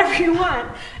 put whatever you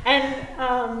want. And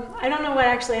I don't know what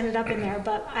actually ended up in there,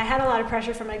 but I had a lot of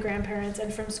pressure from my grandparents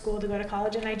and from school to go to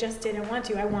college, and I just didn't want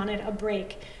to. I wanted a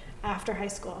break after high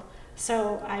school.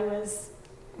 So I was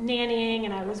nannying,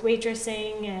 and I was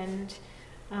waitressing, and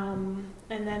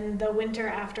then the winter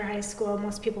after high school,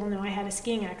 most people know I had a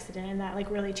skiing accident, and that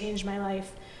really changed my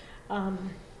life.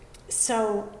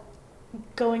 So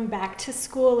going back to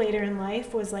school later in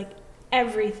life was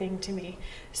everything to me.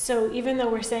 So even though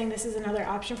we're saying this is another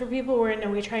option for people, we're in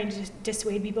no way trying to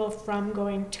dissuade people from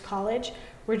going to college.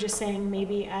 We're just saying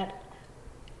maybe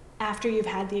after you've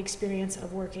had the experience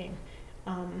of working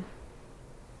and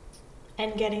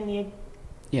getting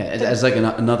as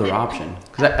another option.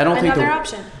 Because I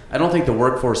don't think the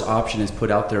workforce option is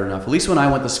put out there enough. At least when I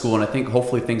went to school, and I think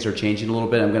hopefully things are changing a little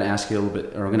bit. I'm going to ask you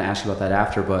about that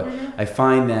after. But I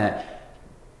find that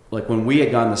when we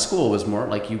had gone to school, it was more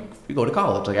you go to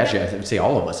college. Actually, I would say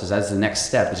all of us that's the next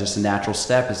step. It's just a natural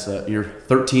step. It's your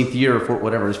 13th year, or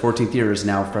whatever it is, 14th year is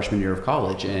now freshman year of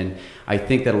college. And I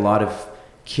think that a lot of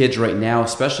kids right now,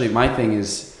 especially my thing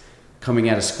is coming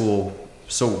out of school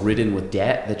so ridden with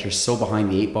debt that you're so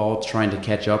behind the eight ball trying to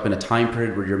catch up in a time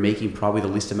period where you're making probably the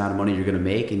least amount of money you're going to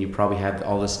make, and you probably have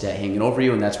all this debt hanging over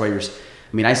you. And that's why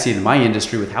I see it in my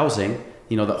industry with housing,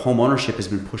 that home ownership has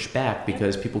been pushed back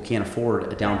because people can't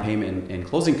afford a down payment and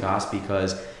closing costs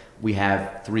because we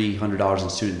have $300 in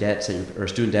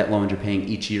student debt loans you're paying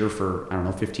each year for,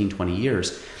 15, 20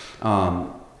 years.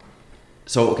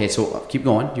 So keep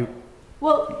going.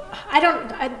 Well,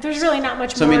 there's really not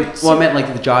much So more. I meant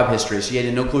like the job history. So you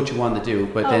had no clue what you wanted to do,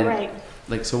 but then, right.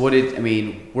 like, so where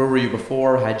were you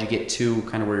before? How'd you get to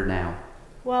kind of where you're now?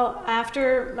 Well,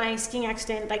 after my skiing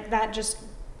accident, like that just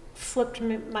flipped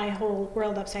my whole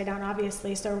world upside down,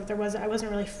 obviously. So I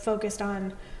wasn't really focused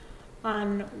on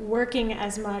working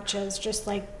as much as just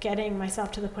like getting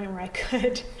myself to the point where I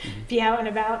could be out and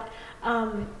about.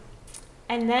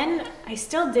 And then I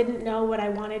still didn't know what I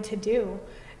wanted to do.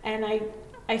 And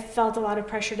I felt a lot of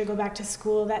pressure to go back to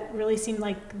school. That really seemed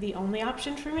like the only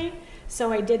option for me.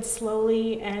 So I did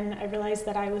slowly, and I realized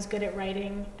that I was good at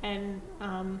writing and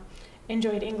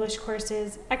enjoyed English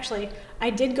courses. Actually, I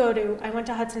went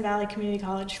to Hudson Valley Community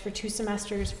College for 2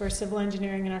 semesters for civil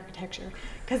engineering and architecture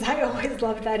because I always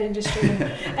loved that industry.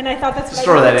 And I thought that's what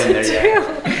I wanted to do.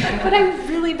 But I'm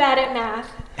really bad at math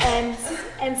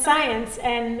and science,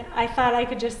 and I thought I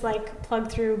could just like plug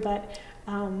through, but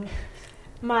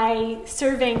my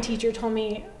surveying teacher told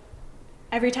me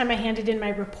every time I handed in my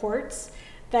reports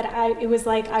that it was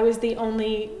like I was the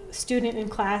only student in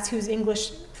class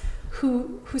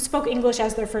who spoke English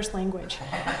as their first language,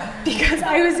 because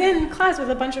I was in class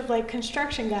with a bunch of like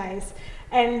construction guys,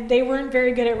 and they weren't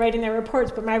very good at writing their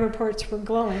reports, but my reports were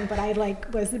glowing, but I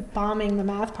like was bombing the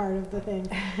math part of the thing.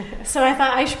 So I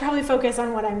thought I should probably focus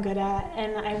on what I'm good at,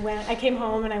 and I came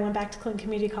home and I went back to Clinton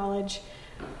Community College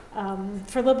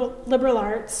for liberal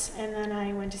arts, and then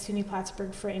I went to SUNY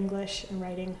Plattsburgh for English and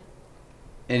writing.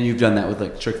 And you've done that with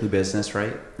like Strictly Business,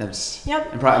 right?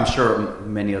 Yep. And I'm sure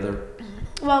many other.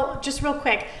 Well, just real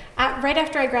quick, right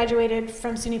after I graduated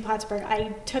from SUNY Plattsburgh, I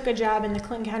took a job in the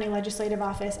Clinton County Legislative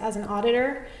Office as an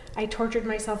auditor. I tortured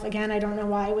myself again, I don't know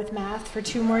why, with math for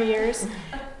 2 more years,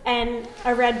 and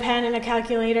a red pen and a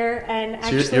calculator. And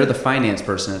actually, So you're the finance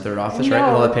person at their office, No. right?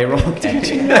 With all that payroll.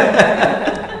 Okay.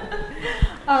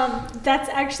 That's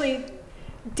actually,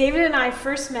 David and I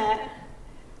first met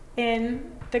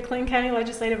in the Clinton County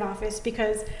Legislative Office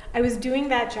because I was doing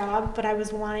that job, but I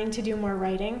was wanting to do more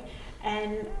writing.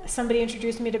 And somebody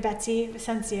introduced me to Betsy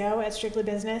Vicencio at Strictly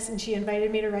Business, and she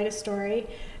invited me to write a story.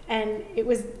 And it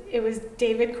was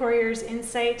David Coryer's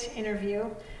Insight interview,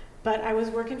 but I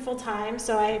was working full time,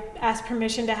 so I asked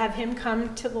permission to have him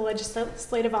come to the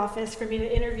legislative office for me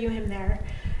to interview him there.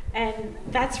 And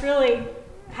that's really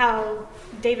how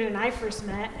David and I first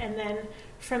met. And then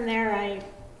from there, I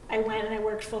went and I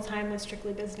worked full time with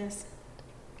Strictly Business.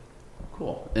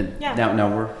 Cool. And Yeah.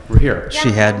 now we're here. Yeah.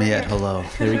 She had me at hello.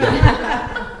 There we go.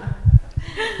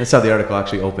 That's how the article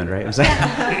actually opened, right? It was like,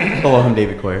 hello, I'm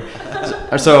David Coryer.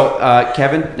 So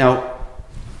Kevin, now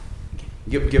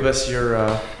give us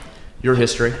your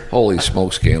history. Holy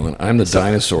smokes, Galen. I'm the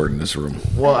dinosaur in this room.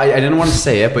 Well, I didn't want to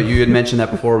say it, but you had mentioned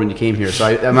that before when you came here. So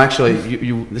I'm actually,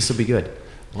 this will be good.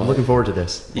 I'm looking forward to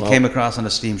this. You came across on a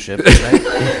steamship, right?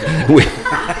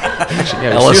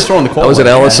 Yeah, Ellis, throwing the coal. I was at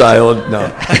Ellis Island.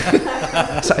 No.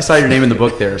 I saw your name in the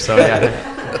book there, so yeah.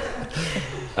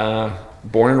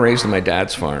 Born and raised on my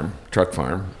dad's farm, truck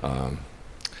farm.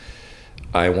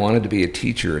 I wanted to be a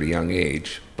teacher at a young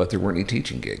age, but there weren't any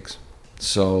teaching gigs.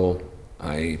 So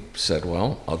I said,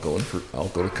 well, I'll go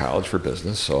to college for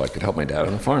business so I could help my dad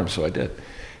on the farm. So I did.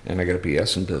 And I got a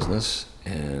BS in business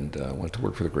and went to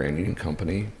work for the Grand Union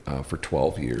Company for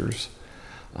 12 years.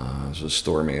 I was a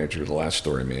store manager. The last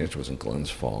store I managed was in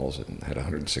Glens Falls and had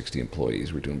 160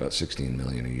 employees. We were doing about $16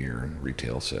 million a year in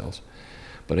retail sales.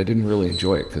 But I didn't really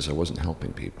enjoy it because I wasn't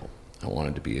helping people. I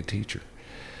wanted to be a teacher.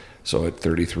 So at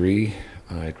 33,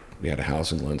 we had a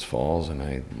house in Glens Falls, and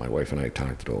my wife and I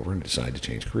talked it over and decided to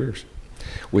change careers,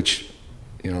 which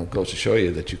goes to show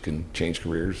you that you can change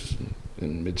careers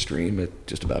in midstream at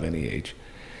just about any age.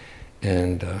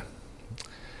 And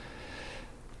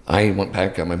I went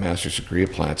back, got my master's degree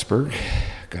at Plattsburgh,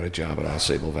 got a job at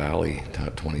Osable Valley,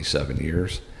 taught 27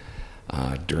 years.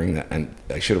 During that, and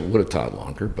I would have taught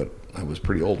longer, but I was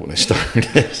pretty old when I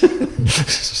started.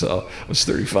 So I was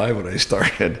 35 when I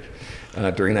started.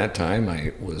 During that time,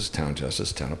 I was town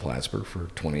justice, town of Plattsburgh for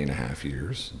 20 and a half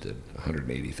years, did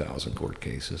 180,000 court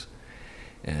cases.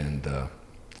 And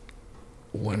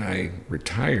when I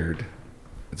retired,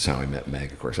 that's how I met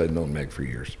Meg, of course. I'd known Meg for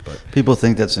years. But People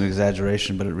think that's an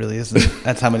exaggeration, but it really isn't.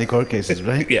 That's how many court cases,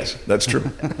 right? yes, that's true.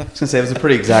 I was going to say it was a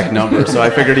pretty exact number, so I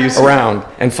figured he was Around,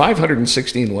 and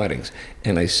 516 weddings.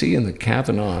 And I see in the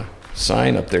Kavanaugh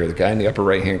sign up there, the guy in the upper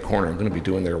right-hand corner, I'm going to be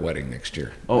doing their wedding next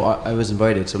year. Oh, I was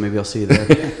invited, so maybe I'll see you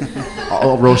there.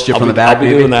 I'll roast you from the back. I'll be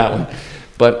doing that one.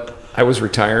 But I was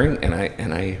retiring,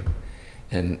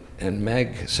 and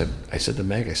Meg said, I said to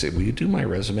Meg, will you do my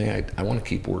resume? I want to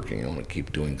keep working. I want to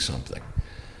keep doing something.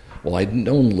 Well, I'd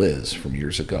known Liz from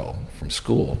years ago from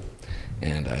school,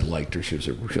 and I liked her. She was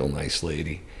a real nice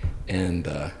lady, and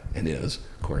is,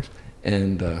 of course.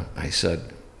 And I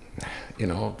said,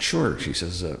 sure. She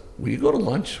says, will you go to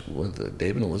lunch with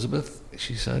Dave and Elizabeth?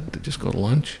 She said, to just go to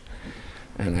lunch.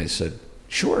 And I said,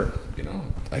 sure,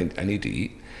 I need to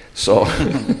eat. So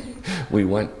we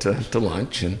went to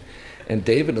lunch, and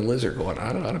David and Liz are going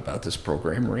on and on about this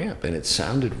program Ramp, and it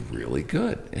sounded really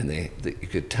good. And you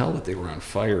could tell that they were on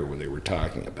fire when they were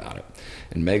talking about it.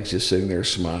 And Meg's just sitting there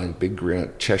smiling, big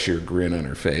grin, Cheshire grin on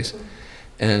her face.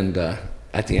 And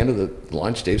at the end of the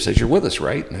lunch, Dave says, you're with us,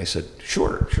 right? And I said,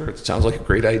 sure, it sounds like a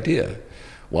great idea.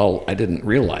 Well, I didn't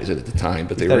realize it at the time,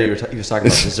 but they were. He was talking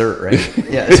about dessert, right?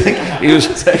 Yeah. He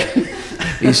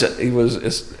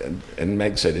was, and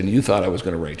Meg said, and you thought I was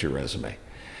going to write your resume.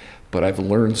 But I've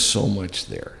learned so much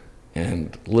there.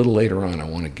 And a little later on, I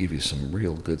want to give you some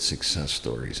real good success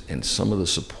stories and some of the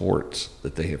supports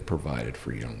that they have provided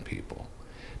for young people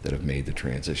that have made the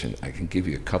transition. I can give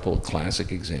you a couple of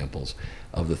classic examples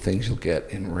of the things you'll get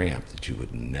in Ramp that you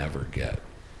would never get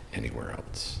anywhere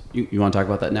else. You want to talk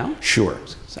about that now? Sure.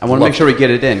 I want to make sure we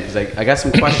get it in, because I got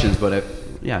some questions, but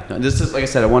this is, like I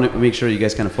said, I want to make sure you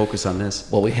guys kind of focus on this.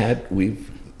 Well,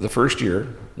 the first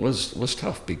year was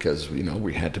tough because,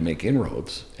 we had to make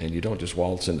inroads, and you don't just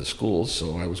waltz into schools.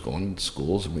 So I was going to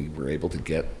schools, and we were able to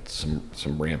get some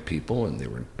Ramp people, and they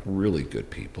were really good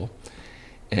people.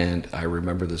 And I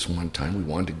remember this one time we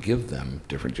wanted to give them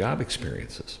different job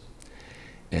experiences.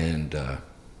 And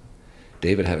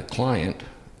David had a client,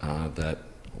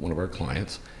 one of our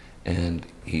clients, and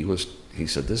he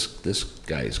said, this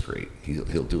guy is great.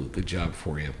 He'll do a good job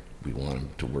for you. We want him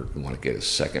to work. We want to get a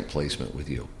second placement with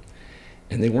you.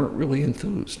 And they weren't really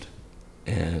enthused.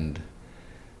 And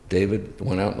David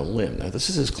went out on a limb. Now, this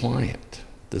is his client.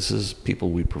 This is people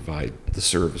we provide the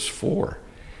service for.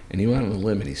 And he went on a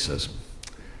limb and he says,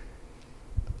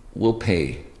 we'll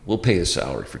pay his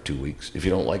salary for 2 weeks. If you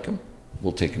don't like him,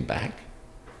 we'll take him back.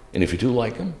 And if you do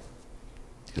like him,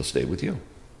 he'll stay with you.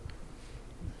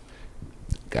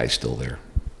 Guy's still there.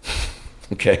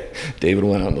 Okay, David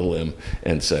went on the limb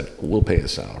and said, we'll pay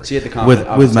his salary. So you had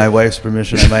the with my wife's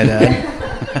permission, I might add.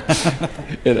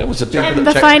 And that was a big And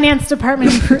the finance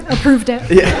department approved it.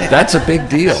 Yeah, that's a big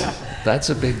deal. That's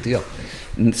a big deal.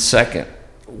 And second,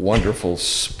 wonderful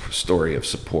story of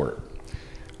support.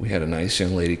 We had a nice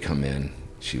young lady come in.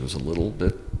 She was a little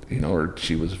bit,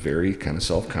 she was very kind of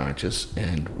self-conscious,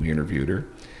 and we interviewed her,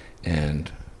 and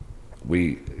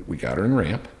we got her in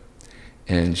Ramp,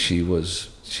 and she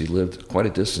lived quite a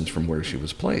distance from where she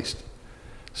was placed.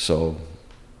 So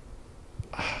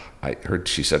I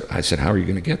said, how are you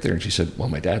going to get there? And she said, well,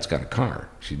 my dad's got a car.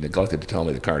 She neglected to tell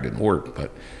me the car didn't work,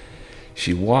 but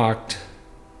she walked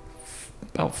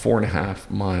about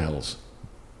 4.5 miles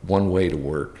one way to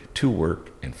work,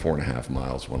 and 4.5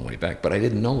 miles one way back. But I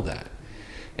didn't know that.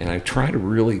 And I try to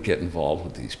really get involved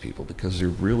with these people because they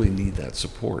really need that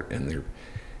support. And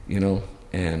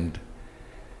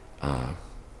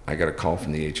I got a call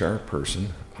from the HR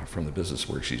person from the business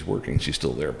where she's working. She's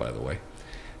still there, by the way.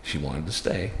 She wanted to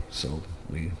stay, so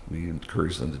we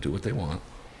encouraged them to do what they want.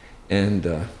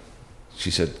 And she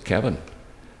said, Kevin,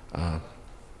 I'm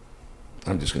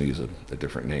just going to use a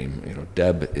different name.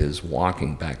 Deb is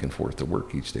walking back and forth to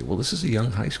work each day. Well, this is a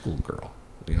young high school girl,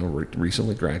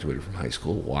 recently graduated from high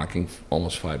school, walking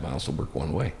almost 5 miles to work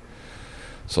one way.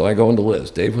 So I go into Liz.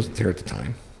 Dave wasn't there at the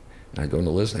time. And I go into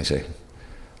Liz and I say,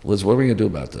 Liz, what are we going to do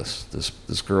about this?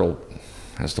 This girl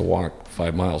has to walk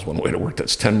 5 miles one way to work.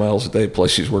 That's 10 miles a day,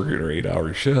 plus she's working her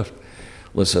 8-hour shift.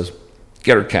 Liz says,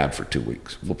 get her cab for 2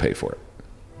 weeks. We'll pay for it.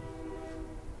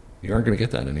 You aren't going to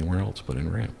get that anywhere else but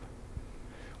in Ramp.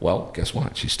 Well, guess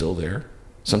what? She's still there.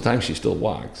 Sometimes she still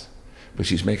walks, but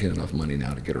she's making enough money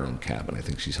now to get her own cab, and I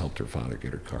think she's helped her father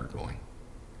get her car going.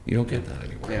 You don't get that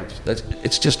anywhere else.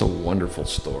 It's just a wonderful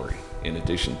story in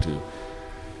addition to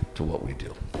what we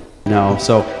do. No,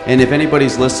 so, and if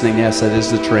anybody's listening, yes, that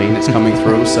is the train. It's coming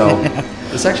through, so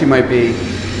this actually might be,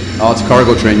 it's a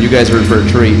cargo train. You guys are in for a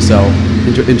treat, so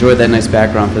enjoy that nice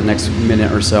background for the next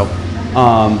minute or so.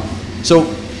 Well,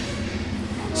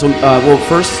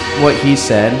 first, what he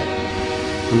said,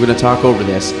 I'm going to talk over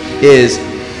this, is,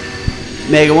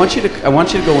 Meg, I want you to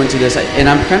go into this, and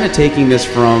I'm kind of taking this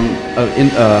from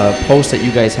a post that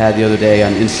you guys had the other day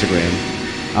on Instagram.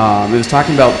 It was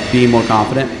talking about being more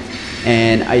confident,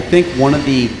 and I think one of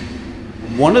the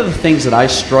things that I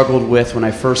struggled with when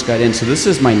I first got in, so this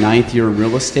is my 9th year in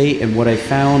real estate, and what I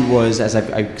found was as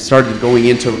I started going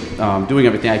into doing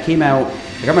everything, I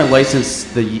got my license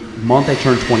the month I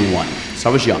turned 21. So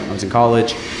I was young. I was in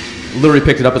college. Literally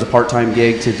picked it up as a part-time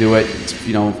gig to do it,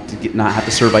 not have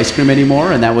to serve ice cream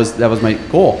anymore, and that was my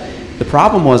goal. The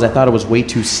problem was I thought it was way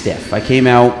too stiff. I came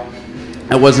out,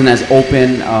 I wasn't as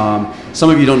open. Some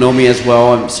of you don't know me as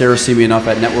well. Sarah see me enough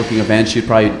at networking events. She'd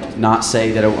probably not say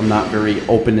that I'm not very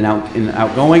open and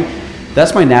outgoing.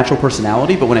 That's my natural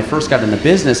personality, but when I first got into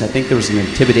business, I think there was an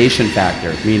intimidation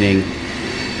factor, meaning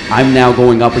I'm now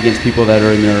going up against people that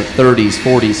are in their 30s,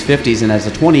 40s, 50s, and as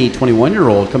a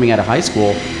 21-year-old coming out of high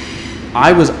school,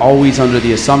 I was always under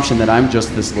the assumption that I'm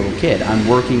just this little kid. I'm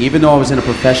working, even though I was in a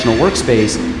professional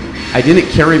workspace, I didn't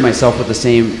carry myself with the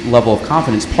same level of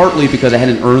confidence, partly because I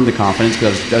hadn't earned the confidence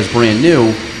because I was brand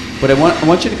new. But I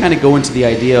want you to kind of go into the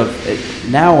idea of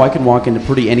now I can walk into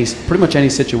pretty much any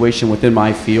situation within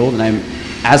my field, and I'm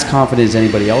as confident as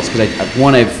anybody else because like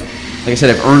I said,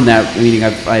 I've earned that, meaning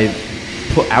I've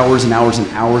put hours and hours and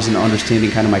hours into understanding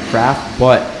kind of my craft.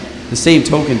 But the same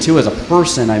token too, as a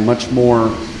person, I'm much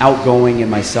more outgoing in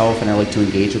myself, and I like to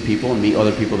engage with people and meet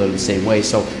other people that are the same way.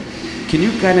 So can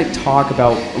you kind of talk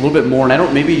about a little bit more,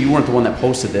 and maybe you weren't the one that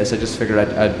posted this, I just figured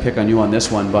I'd pick on you on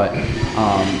this one, but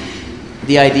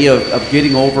the idea of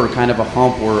getting over kind of a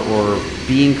hump or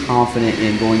being confident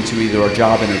in going to either a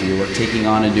job interview or taking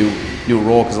on a new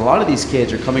role, because a lot of these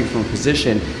kids are coming from a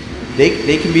position,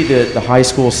 they can be the high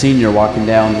school senior walking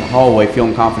down the hallway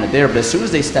feeling confident there, but as soon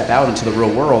as they step out into the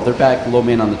real world, they're back low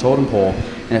man on the totem pole.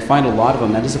 And I find a lot of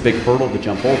them, that is a big hurdle to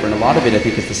jump over. And a lot of it, I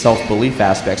think, is the self-belief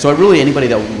aspect. So anybody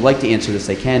that would like to answer this,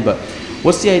 they can. But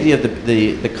what's the idea of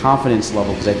the confidence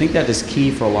level? Because I think that is key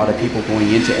for a lot of people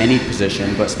going into any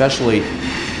position, but especially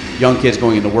young kids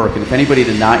going into work. And if anybody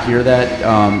did not hear that,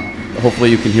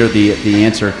 hopefully you can hear the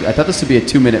answer. I thought this would be a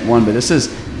 2-minute one, but this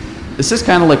is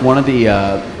kind of like one of the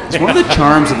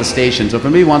charms of the station. So if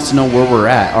anybody wants to know where we're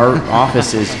at, our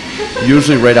office is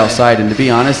usually right outside. And to be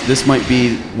honest, this might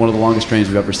be one of the longest trains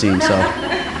we've ever seen. So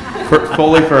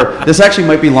this actually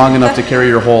might be long enough to carry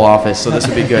your whole office. So this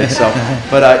would be good. So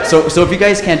if you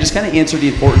guys can just kind of answer the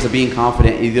importance of being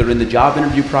confident, either in the job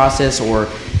interview process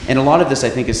and a lot of this I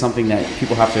think is something that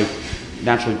people have to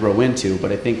naturally grow into.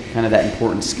 But I think kind of that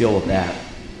important skill of that.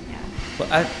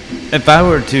 Well, if I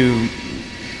were to,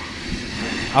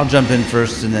 I'll jump in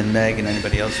first, and then Meg and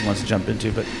anybody else who wants to jump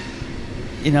into. But,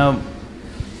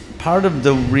 part of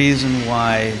the reason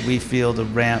why we feel the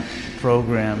RAMP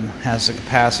program has the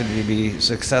capacity to be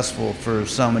successful for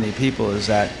so many people is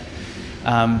that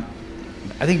I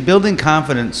think building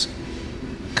confidence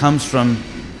comes from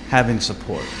having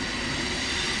support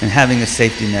and having a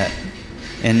safety net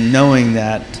and knowing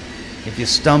that if you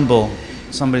stumble,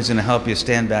 somebody's going to help you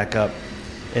stand back up.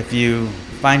 If you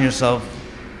find yourself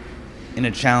in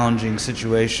a challenging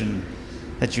situation,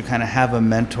 that you kind of have a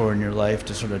mentor in your life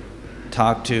to sort of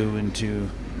talk to and to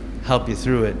help you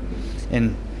through it.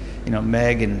 And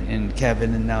Meg and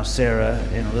Kevin and now Sarah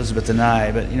and Elizabeth and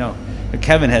I, but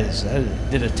Kevin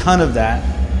did a ton of that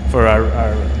for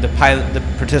the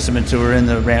participants who were in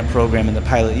the RAMP program in the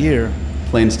pilot year.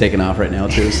 Plane's taking off right now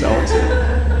too, so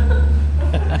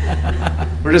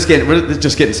we're just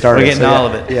getting started. We're getting all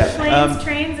of it. Yeah. Planes,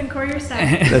 trains, and Coryer stuff.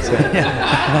 That's it.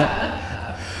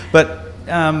 But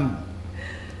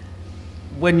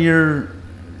when you're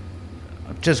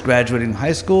just graduating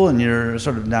high school and you're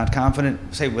sort of not confident,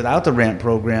 say without the RAMP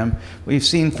program, we've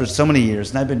seen for so many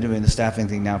years, and I've been doing the staffing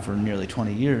thing now for nearly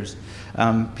 20 years,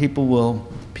 people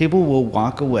will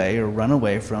walk away or run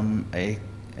away from a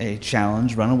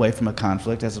challenge, run away from a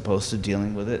conflict as opposed to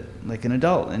dealing with it like an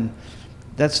adult. And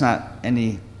that's not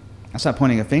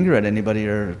pointing a finger at anybody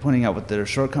or pointing out what their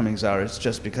shortcomings are. It's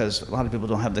just because a lot of people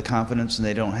don't have the confidence and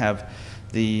they don't have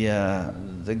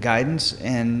the guidance,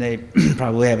 and they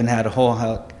probably haven't had a whole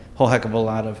heck of a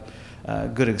lot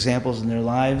of good examples in their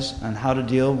lives on how to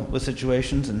deal with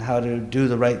situations and how to do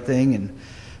the right thing.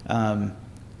 And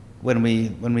when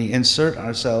we insert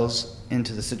ourselves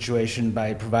into the situation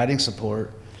by providing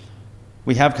support,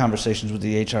 we have conversations with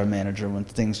the HR manager when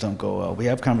things don't go well. We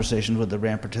have conversations with the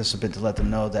RAMP participant to let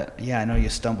them know that, yeah, I know you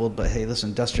stumbled, but hey,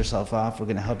 listen, dust yourself off. We're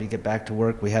going to help you get back to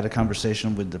work. We had a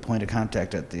conversation with the point of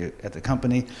contact at the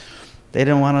company. They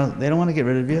don't want to get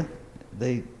rid of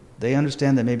you. They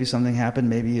understand that maybe something happened.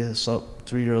 Maybe you slept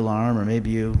through your alarm, or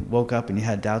maybe you woke up and you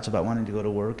had doubts about wanting to go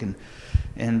to work.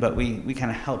 But we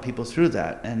kind of help people through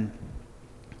that. And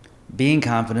being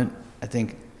confident, I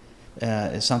think,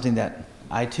 is something that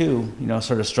I too,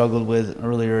 sort of struggled with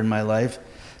earlier in my life.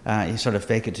 You sort of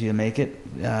fake it till you make it,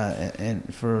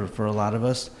 and for a lot of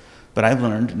us. But I've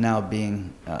learned now,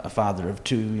 being a father of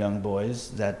 2 young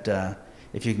boys, that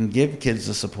if you can give kids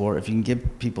the support, if you can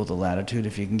give people the latitude,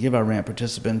 if you can give our RAMP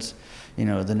participants,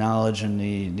 the knowledge and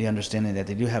the understanding that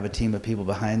they do have a team of people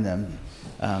behind them,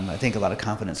 I think a lot of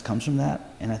confidence comes from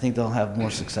that, and I think they'll have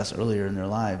more success earlier in their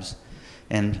lives.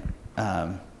 And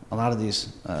a lot of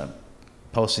these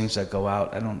postings that go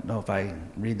out. I don't know if I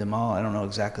read them all. I don't know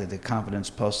exactly the confidence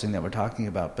posting that we're talking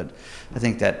about, but I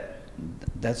think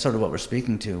that's sort of what we're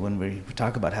speaking to when we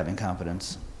talk about having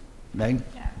confidence. Meg?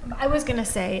 Yeah, I was going to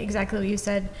say exactly what you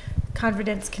said.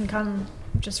 Confidence can come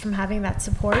just from having that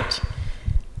support.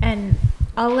 And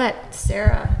I'll let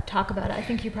Sarah talk about it. I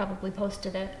think you probably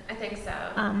posted it. I think so.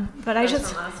 But that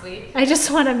was from last week. I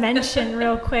just want to mention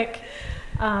real quick,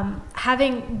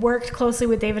 having worked closely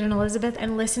with David and Elizabeth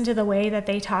and listened to the way that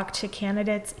they talk to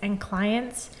candidates and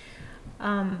clients,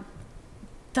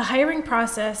 the hiring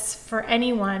process for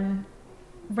anyone,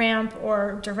 ramp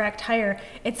or direct hire,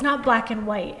 it's not black and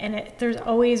white, and there's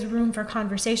always room for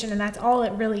conversation, and that's all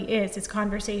it really is. It's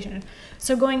conversation.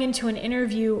 So going into an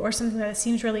interview or something that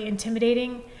seems really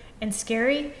intimidating and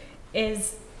scary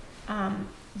is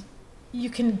you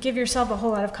can give yourself a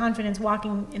whole lot of confidence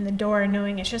walking in the door and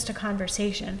knowing it's just a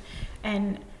conversation,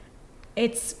 and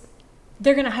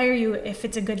they're going to hire you if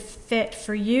it's a good fit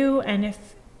for you and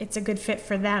if it's a good fit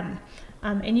for them.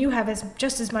 And you have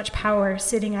just as much power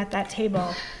sitting at that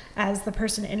table as the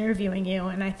person interviewing you.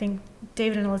 And I think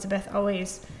David and Elizabeth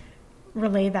always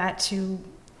relay that to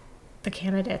the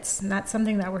candidates. And that's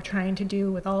something that we're trying to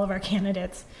do with all of our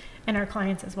candidates and our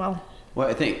clients as well. Well,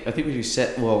 I think what you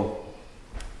said, well,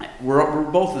 we're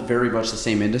both very much the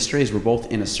same industries. We're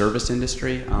both in a service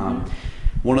industry.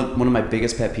 One of my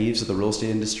biggest pet peeves of the real estate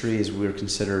industry is we're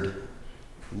considered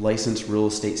licensed real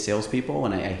estate salespeople,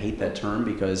 and I hate that term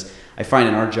because I find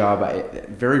in our job,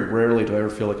 very rarely do I ever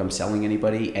feel like I'm selling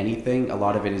anybody anything. A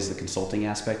lot of it is the consulting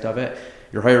aspect of it.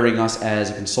 You're hiring us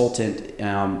as a consultant,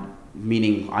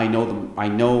 meaning I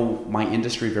know my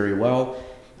industry very well.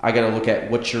 I got to look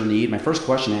at what's your need. My first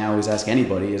question I always ask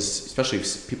anybody is, especially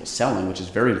if people selling, which is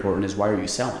very important, is why are you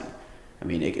selling? I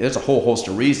mean, there's a whole host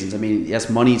of reasons. I mean, yes,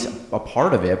 money's a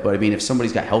part of it, but I mean, if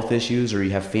somebody's got health issues or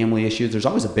you have family issues, there's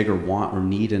always a bigger want or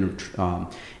need in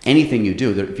anything you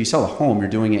do. If you sell a home, you're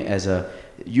doing it as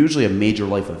usually a major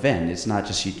life event. It's not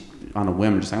just you on a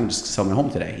whim, I'm just selling my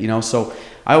home today, So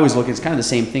I always look, it's kind of the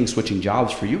same thing switching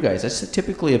jobs for you guys. That's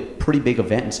typically a pretty big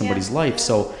event in somebody's life.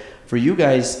 So for you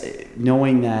guys,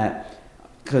 knowing that,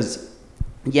 because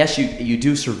yes, you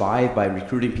do survive by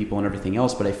recruiting people and everything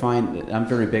else, but I find that I'm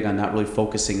very big on not really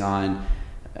focusing on,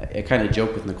 I kind of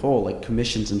joke with Nicole, like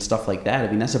commissions and stuff like that. I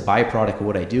mean, that's a byproduct of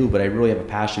what I do, but I really have a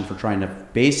passion for trying to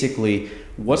basically,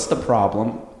 what's the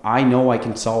problem? I know I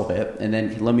can solve it, and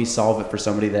then let me solve it for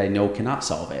somebody that I know cannot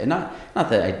solve it. And not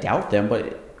that I doubt them,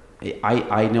 but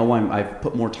I know I've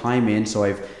put more time in, so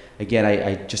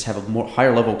I just have a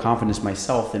higher level of confidence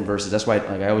myself than versus, that's why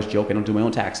I always joke I don't do my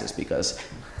own taxes because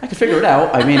I could figure it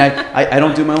out. I mean, I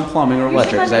don't do my own plumbing or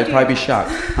electric because I'd probably be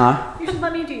shocked. Huh? You should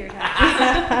let me do your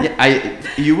taxes. Yeah,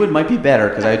 you might be better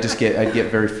because I'd get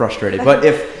very frustrated.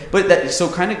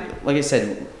 So kind of, like I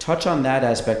said, touch on that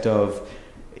aspect of,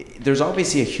 there's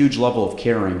obviously a huge level of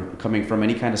caring coming from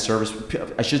any kind of service.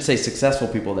 I should say successful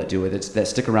people that do it, that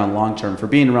stick around long term. For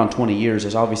being around 20 years,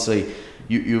 there's obviously,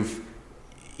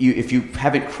 if you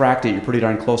haven't cracked it, you're pretty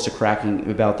darn close to cracking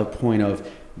about the point of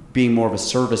being more of a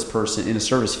service person in a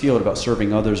service field about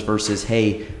serving others versus,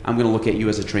 hey, I'm going to look at you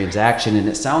as a transaction. And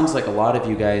it sounds like a lot of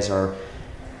you guys are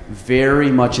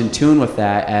very much in tune with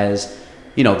that as,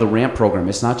 the RAMP program.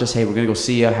 It's not just, hey, we're going to go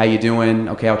see you. How you doing?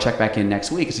 Okay, I'll check back in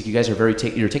next week. It's like you guys are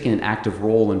you're taking an active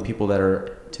role in people that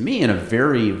are, to me, in a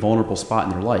very vulnerable spot in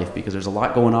their life because there's a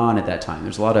lot going on at that time.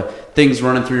 There's a lot of things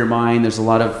running through your mind. There's a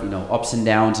lot of, ups and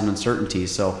downs and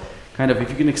uncertainties. So kind of,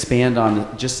 if you can expand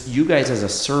on just you guys as a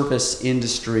service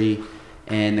industry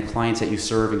and the clients that you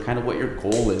serve and kind of what your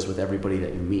goal is with everybody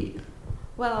that you meet.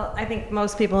 Well, I think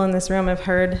most people in this room have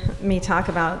heard me talk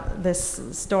about this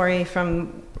story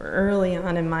from early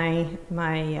on in my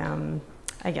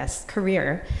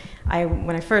career.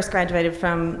 When I first graduated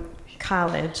from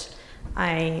college,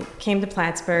 I came to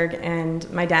Plattsburgh, and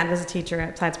my dad was a teacher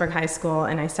at Plattsburgh High School,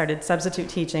 and I started substitute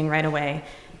teaching right away.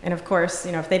 And of course,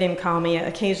 if they didn't call me,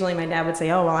 occasionally my dad would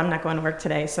say, oh, well, I'm not going to work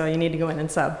today, so you need to go in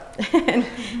and sub.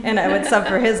 and I would sub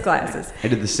for his classes. I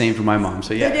did the same for my mom,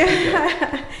 so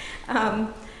yeah.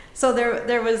 So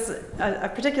there was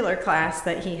a particular class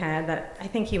that he had that I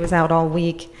think he was out all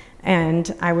week,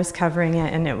 and I was covering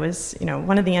it, and it was,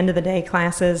 one of the end of the day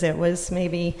classes. It was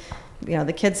maybe,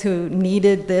 the kids who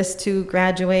needed this to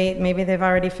graduate, maybe they've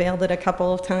already failed it a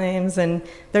couple of times, and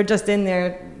they're just in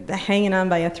there hanging on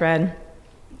by a thread.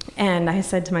 And I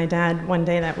said to my dad one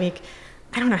day that week,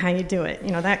 I don't know how you do it.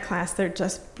 That class, they're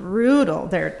just brutal.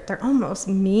 They're almost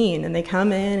mean, and they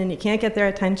come in and you can't get their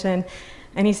attention.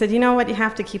 And he said, what you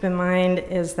have to keep in mind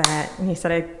is that, and he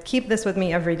said, I keep this with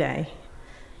me every day.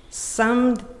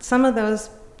 Some of those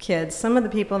kids, some of the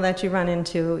people that you run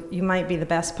into, you might be the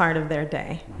best part of their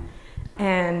day.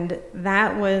 And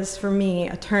that was, for me,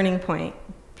 a turning point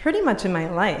pretty much in my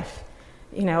life.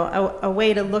 You know, a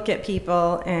way to look at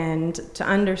people and to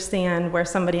understand where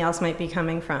somebody else might be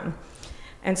coming from.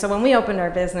 And so when we opened our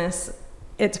business,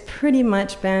 it's pretty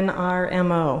much been our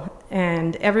MO.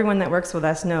 And everyone that works with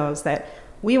us knows that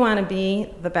we want to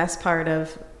be the best part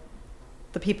of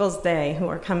the people's day who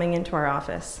are coming into our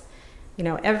office. You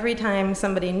know, every time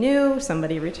somebody new,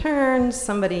 somebody returns,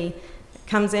 somebody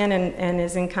comes in and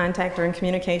is in contact or in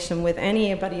communication with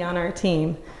anybody on our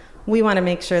team, we want to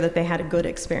make sure that they had a good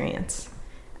experience.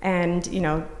 And, you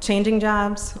know, changing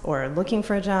jobs or looking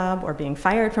for a job or being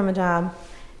fired from a job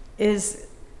is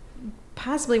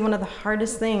possibly one of the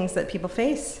hardest things that people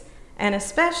face. And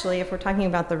especially if we're talking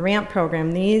about the RAMP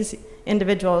program, these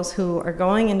individuals who are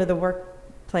going into the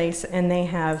workplace and they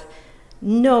have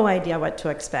no idea what to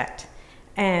expect.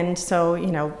 And so,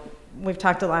 you know, we've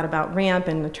talked a lot about RAMP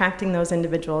and attracting those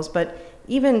individuals, but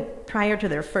even prior to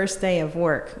their first day of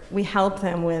work, we help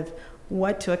them with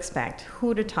what to expect,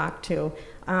 who to talk to.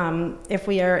 If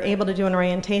we are able to do an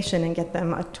orientation and get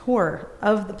them a tour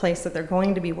of the place that they're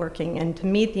going to be working and to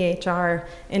meet the HR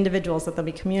individuals that they'll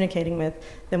be communicating with,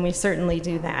 then we certainly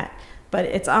do that. But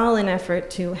it's all an effort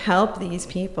to help these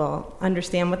people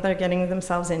understand what they're getting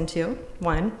themselves into,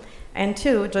 one, and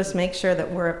two, just make sure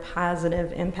that we're a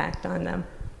positive impact on them.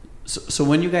 So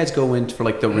when you guys go in for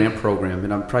like the RAMP program,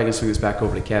 and I'm probably going to swing this back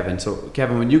over to Kevin. So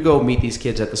Kevin, when you go meet these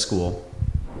kids at the school,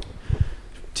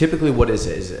 typically what is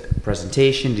it? Is it a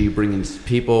presentation? Do you bring in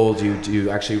people? Do you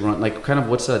actually run, like, kind of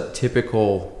what's a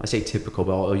typical, I say typical,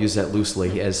 but I'll use that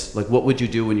loosely, as like what would you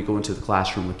do when you go into the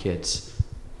classroom with kids?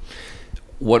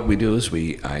 What we do is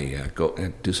I go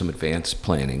and do some advanced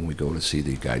planning. We go to see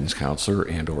the guidance counselor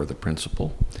and or the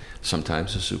principal,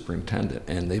 sometimes the superintendent,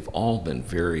 and they've all been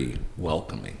very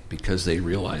welcoming because they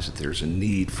realize that there's a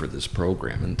need for this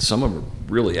program, and some of them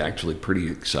are really actually pretty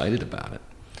excited about it.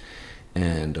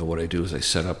 And what I do is I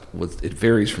set up it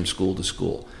varies from school to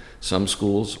school. Some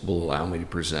schools will allow me to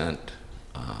present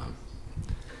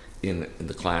in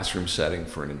the classroom setting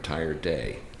for an entire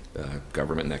day.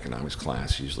 Government and economics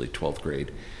class, usually 12th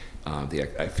grade.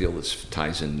 I feel this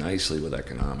ties in nicely with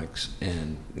economics,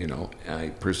 and you know, I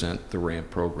present the RAMP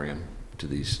program to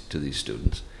these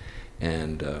students,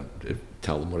 and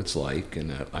tell them what it's like,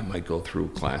 and I might go through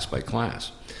class by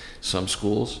class. Some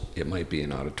schools it might be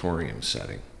an auditorium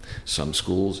setting. Some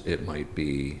schools it might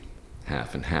be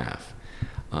half and half.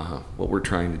 What we're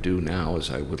trying to do now is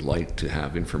I would like to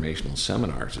have informational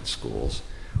seminars at schools.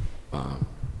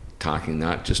 Talking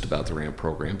not just about the RAMP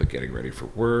program, but getting ready for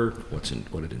work,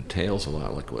 what it entails, a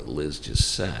lot like what Liz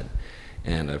just said.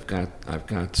 And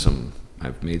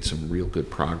I've made some real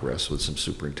good progress with some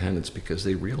superintendents because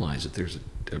they realize that there's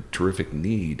a terrific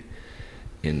need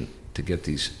to get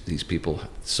these people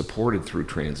supported through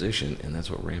transition, and that's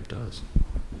what RAMP does.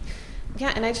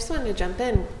 Yeah, and I just wanted to jump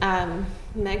in.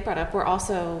 Meg brought up, we're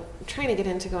also trying to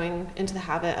get going into the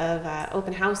habit of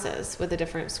open houses with the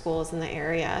different schools in the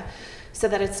area, so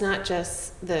that it's not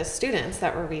just the students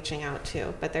that we're reaching out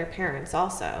to, but their parents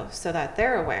also, so that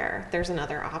they're aware there's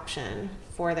another option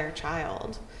for their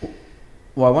child.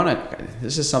 Well,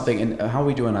 this is something, and how are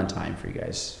we doing on time for you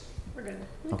guys? We're good.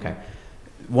 Okay.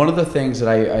 One of the things that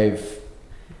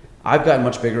I've gotten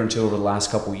much bigger into over the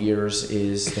last couple of years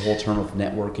is the whole term of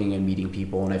networking and meeting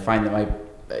people, and I find that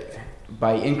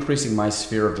by increasing my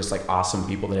sphere of just like awesome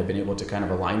people that I've been able to kind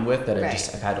of align with, that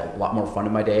I've had a lot more fun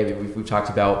in my day. I mean, we've talked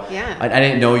about. Yeah. I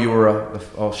didn't know you were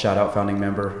I'll shout out founding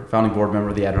board member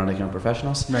of the Adirondack Young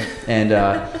Professionals. Right. And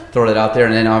throw that out there.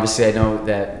 And then obviously I know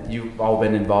that you've all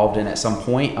been involved in at some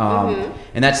point.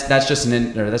 And that's just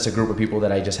that's a group of people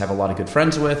that I just have a lot of good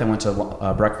friends with. I went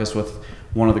to breakfast with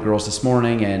one of the girls this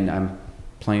morning, and I'm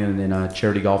playing in a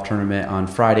charity golf tournament on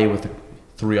Friday with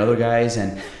 3 other guys,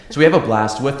 and so we have a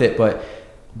blast with it. But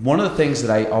one of the things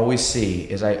that I always see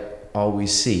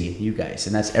you guys,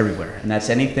 and that's everywhere, and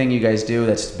that's anything you guys do.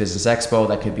 That's Business Expo,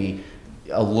 that could be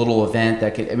a little event,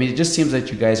 it just seems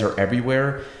that you guys are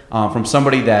everywhere. From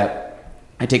somebody that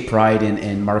I take pride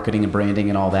in marketing and branding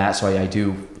and all that, so I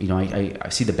do, I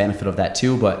see the benefit of that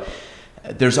too. But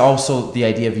there's also the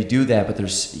idea of you do that, but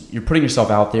you're putting yourself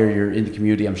out there, you're in the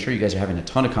community. I'm sure you guys are having a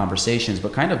ton of conversations,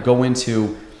 but kind of go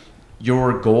into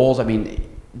your goals. I mean,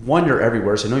 one, you're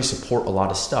everywhere, so I know you support a lot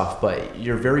of stuff, but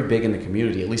you're very big in the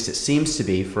community. At least it seems to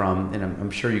be and I'm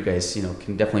sure you guys,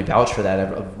 can definitely vouch for that.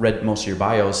 I've read most of your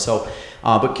bios. So,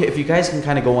 but if you guys can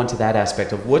kind of go into that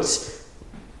aspect of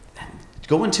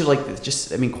go into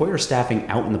Coryer staffing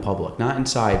out in the public, not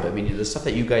inside, but the stuff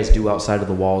that you guys do outside of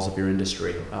the walls of your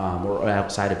industry, or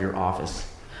outside of your office.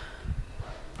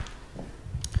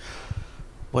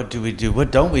 what do we do?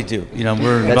 What don't we do?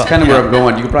 That's kind of where I'm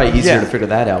going. You could probably easier to figure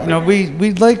that out.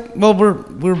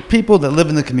 We're people that live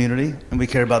in the community, and we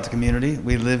care about the community.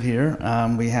 We live here.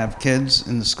 We have kids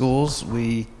in the schools.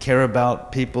 We care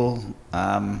about people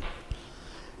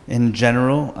in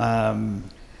general.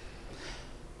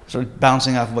 Sort of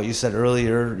bouncing off of what you said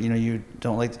earlier, you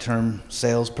don't like the term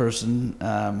salesperson.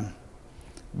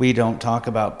 We don't talk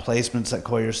about placements at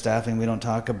Coryer Staffing. We don't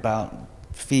talk about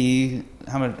fee.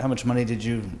 How much money did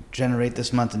you generate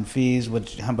this month in fees?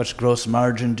 How much gross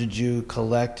margin did you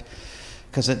collect?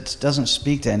 Because it doesn't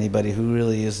speak to anybody who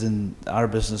really is in our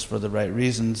business for the right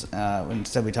reasons.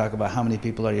 Instead, we talk about how many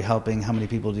people are you helping, how many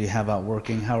people do you have out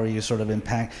working, how are you sort of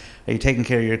are you taking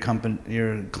care of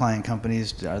your client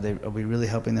companies? Are we really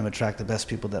helping them attract the best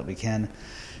people that we can?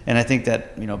 And I think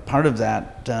that part of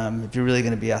that, if you're really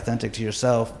going to be authentic to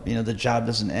yourself, the job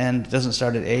doesn't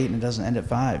start at 8 and it doesn't end at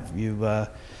 5.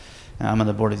 I'm on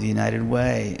the board of the United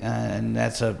Way, and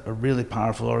that's a really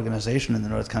powerful organization in the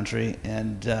North Country.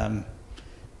 And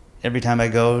every time I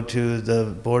go to the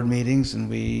board meetings and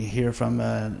we hear from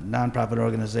a nonprofit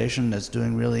organization that's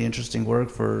doing really interesting work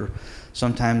for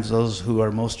sometimes those who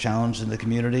are most challenged in the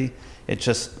community, it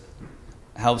just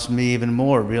helps me even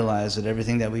more realize that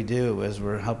everything that we do is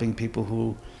we're helping people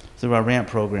who, through our RAMP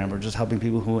program, we're just helping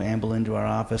people who amble into our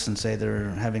office and say they're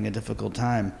having a difficult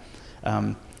time.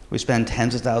 We spend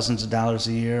tens of thousands of dollars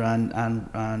a year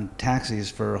on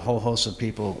taxis for a whole host of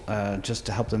people just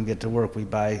to help them get to work. We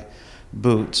buy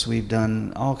boots. We've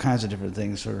done all kinds of different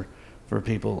things for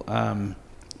people.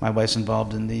 My wife's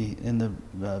involved in the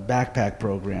backpack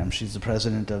program. She's the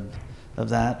president of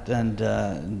that, and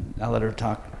I'll let her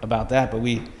talk about that. But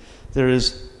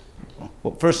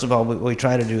first of all, what we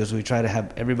try to do is we try to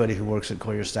have everybody who works at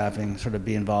Coryer Staffing sort of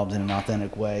be involved in an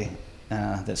authentic way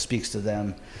that speaks to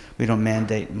them. We don't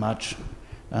mandate much,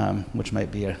 which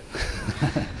might be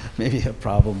maybe a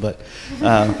problem, but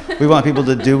we want people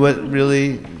to do what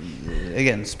really,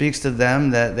 again, speaks to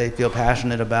them, that they feel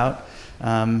passionate about.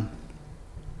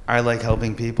 I like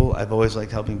helping people. I've always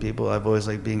liked helping people. I've always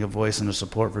liked being a voice and a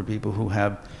support for people who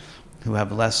have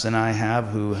less than I have,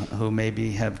 who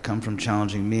maybe have come from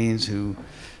challenging means, who,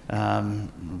 for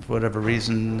whatever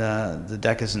reason, the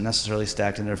deck isn't necessarily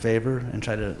stacked in their favor, and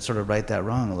try to sort of right that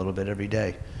wrong a little bit every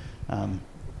day. You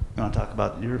want to talk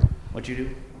about what you do?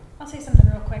 I'll say something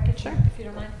real quick, if you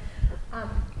don't mind.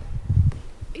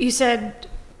 You said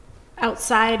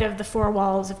outside of the four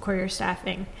walls of Coryer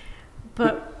Staffing,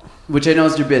 but which I know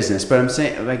is your business, but I'm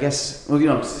saying, I guess, say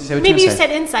what maybe you say.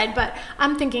 said inside, but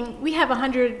I'm thinking we have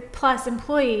 100 plus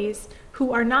employees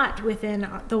who are not within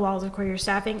the walls of Coryer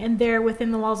Staffing, and they're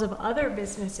within the walls of other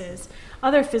businesses,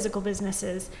 other physical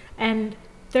businesses, and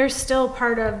they're still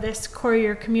part of this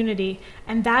Coryer community,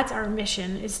 and that's our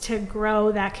mission, is to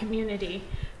grow that community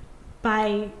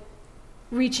by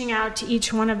reaching out to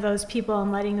each one of those people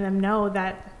and letting them know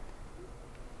that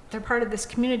they're part of this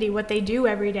community. What they do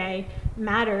every day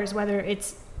matters, whether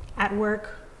it's at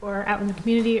work or out in the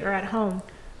community or at home.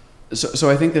 So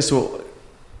I think this will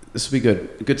be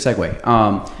good. Good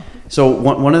segue. So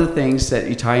one of the things that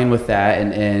you tie in with that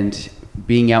and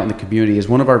being out in the community is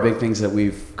one of our big things that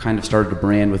we've kind of started to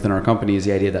brand within our company is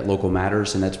the idea that local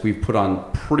matters, and that's we've put on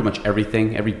pretty much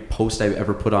everything. Every post I've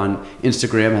ever put on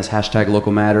Instagram has hashtag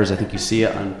local matters. I think you see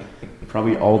it on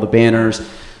probably all the banners.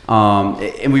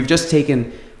 And we've just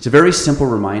taken, it's a very simple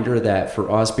reminder that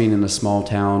for us being in a small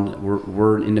town,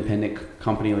 we're an independent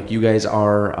company like you guys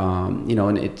are,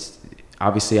 and it's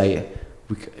obviously a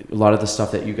lot of the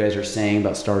stuff that you guys are saying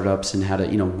about startups and how to,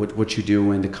 what you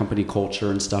do and the company culture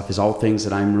and stuff is all things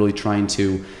that I'm really trying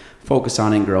to focus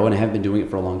on and grow. And I have been doing it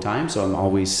for a long time. So I'm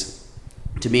always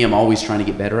trying to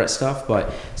get better at stuff.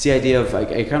 But it's the idea of, I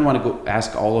kind of want to go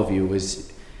ask all of you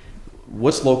is,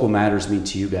 what's local matters mean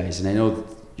to you guys? And I know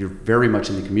you're very much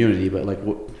in the community, but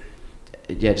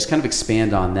just kind of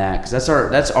expand on that, because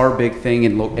that's our big thing.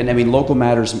 And I mean, local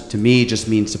matters to me just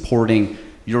means supporting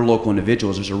your local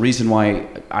individuals. There's a reason why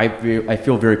I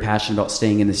feel very passionate about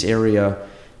staying in this area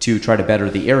to try to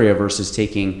better the area versus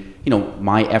taking,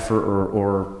 my effort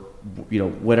or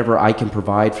whatever I can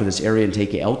provide for this area and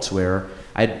take it elsewhere.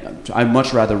 I'd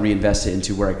much rather reinvest it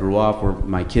into where I grew up, where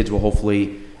my kids will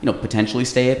hopefully, potentially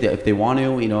stay if they want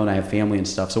to, and I have family and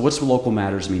stuff. So what's local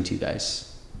matters mean to you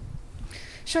guys?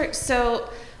 Sure. So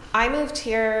I moved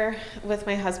here with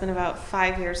my husband about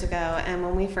 5 years ago, and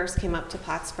when we first came up to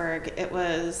Plattsburgh, it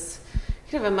was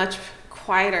kind of a much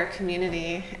quieter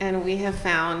community, and we have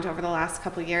found over the last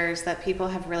couple of years that people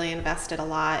have really invested a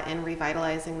lot in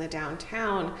revitalizing the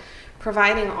downtown,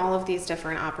 providing all of these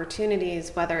different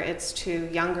opportunities, whether it's to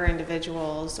younger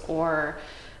individuals or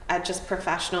just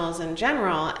professionals in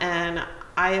general. And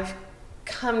I've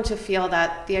come to feel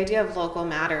that the idea of local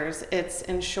matters, it's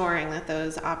ensuring that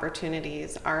those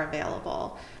opportunities are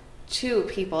available to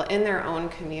people in their own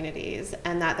communities,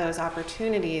 and that those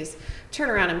opportunities turn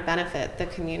around and benefit the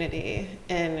community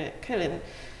in kind of an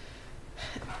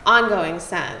ongoing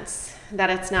sense, that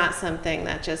it's not something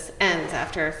that just ends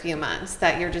after a few months,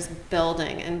 that you're just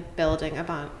building and building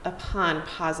upon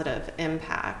positive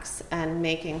impacts and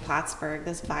making Plattsburgh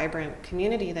this vibrant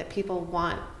community that people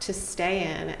want to stay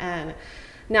in and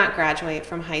not graduate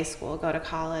from high school, go to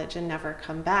college and never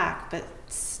come back, but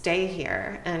stay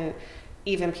here. And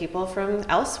even people from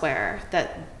elsewhere,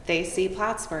 that they see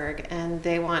Plattsburgh and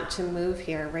they want to move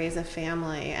here, raise a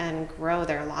family, and grow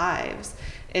their lives.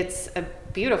 It's a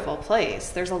beautiful place.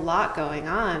 There's a lot going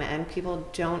on, and people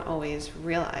don't always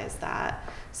realize that.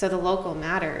 So the local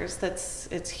matters,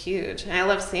 it's huge. And I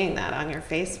love seeing that on your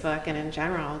Facebook and in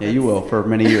general. Yeah, you will for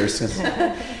many years.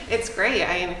 It's great.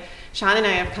 I mean, Sean and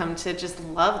I have come to just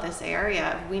love this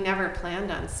area. We never planned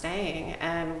on staying,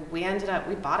 and we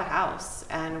bought a house,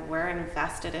 and we're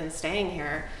invested in staying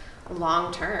here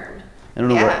long term. I don't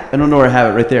know where I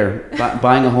have it right there.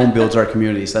 Buying a home builds our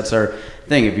communities. That's our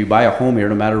thing. If you buy a home here,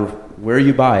 no matter where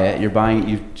you buy it,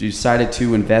 you decided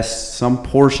to invest some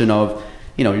portion of,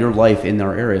 your life in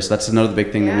our area. So that's another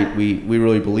big thing that we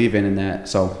really believe in that.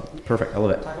 So perfect. I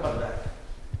love it. Talk about that.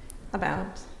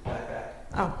 About? Backpack.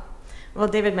 Oh. Well,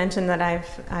 David mentioned that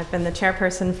I've been the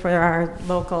chairperson for our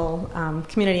local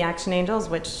Community Action Angels,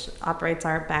 which operates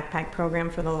our backpack program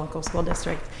for the local school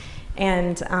district,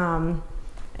 and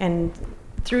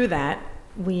through that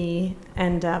we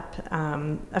end up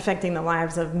affecting the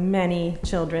lives of many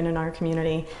children in our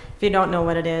community. If you don't know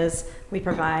what it is, we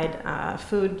provide a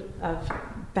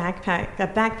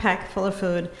backpack full of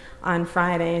food on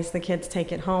Fridays. The kids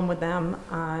take it home with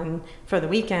them for the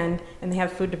weekend, and they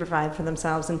have food to provide for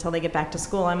themselves until they get back to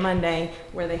school on Monday,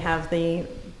 where they have the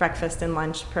breakfast and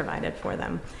lunch provided for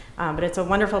them. But it's a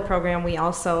wonderful program. We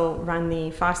also run the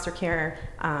foster care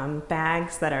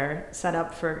bags that are set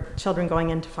up for children going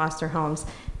into foster homes.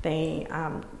 They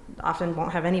often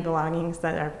won't have any belongings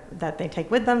that they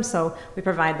take with them, so we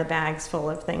provide the bags full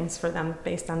of things for them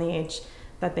based on the age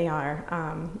that they are.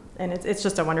 And it's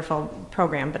just a wonderful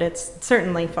program, but it's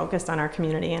certainly focused on our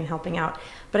community and helping out.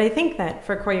 But I think that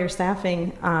for Coryer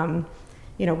staffing,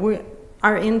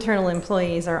 our internal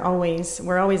employees we're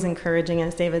always encouraging,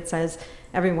 as David says,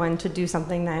 everyone to do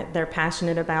something that they're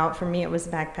passionate about. For me, it was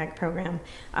the backpack program.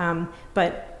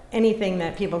 But anything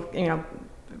that people,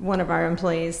 one of our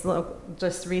employees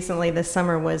just recently this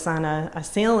summer was on a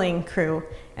sailing crew,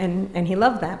 and he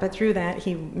loved that. But through that,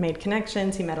 he made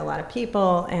connections. He met a lot of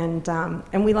people,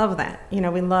 and we love that.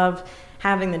 We love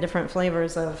having the different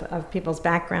flavors of people's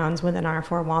backgrounds within our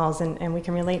four walls, and we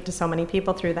can relate to so many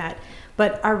people through that.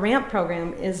 But our RAMP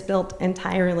program is built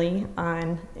entirely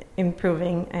on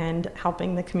improving and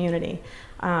helping the community.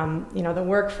 The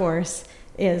workforce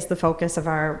is the focus of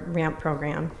our RAMP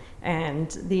program.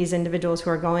 And these individuals who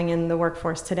are going in the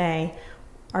workforce today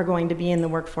are going to be in the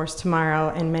workforce tomorrow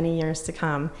and many years to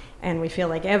come. And we feel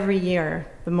like every year,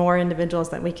 the more individuals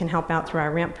that we can help out through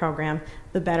our RAMP program,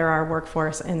 the better our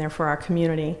workforce and therefore our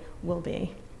community will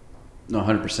be. No,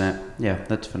 100%. Yeah,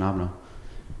 that's phenomenal.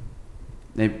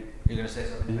 You're going to say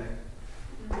something?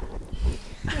 Yeah.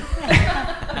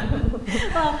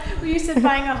 Well, you said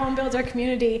buying a home builds our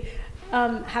community.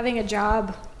 Having a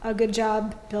good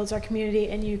job builds our community,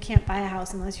 and you can't buy a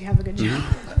house unless you have a good job.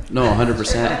 No,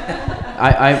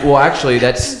 100%. Well, actually,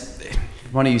 that's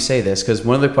funny you say this, because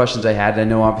one of the questions I had, and I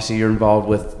know obviously you're involved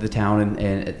with the town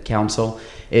and council,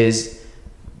 is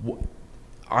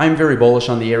I'm very bullish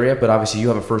on the area, but obviously you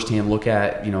have a firsthand look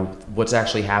at, what's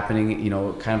actually happening,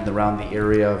 kind of around the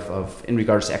area of in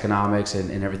regards to economics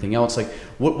and everything else. Like,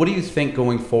 what do you think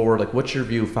going forward? Like, what's your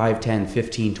view 5, 10,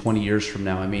 15, 20 years from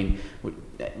now? I mean,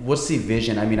 what's the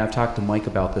vision? I mean, I've talked to Mike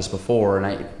about this before,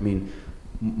 and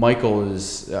Michael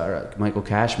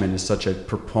Cashman is such a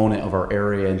proponent of our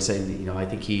area, and saying, I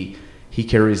think he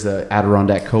carries the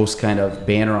Adirondack Coast kind of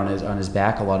banner on his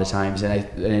back a lot of times, and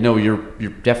I know you're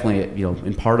definitely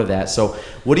in part of that. So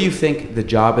what do you think the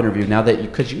job interview, now that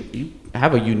because you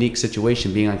have a unique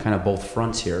situation being on kind of both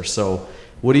fronts here, so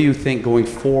what do you think going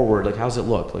forward? Like, how's it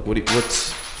look? Like,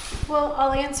 what's Well,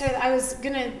 I'll answer.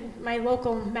 My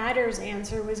local matters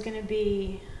answer was gonna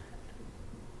be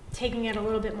taking it a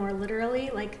little bit more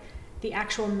literally, like the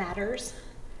actual matters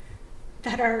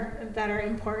that are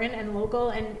important and local.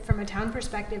 And from a town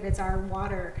perspective, it's our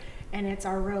water, and it's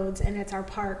our roads, and it's our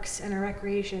parks and our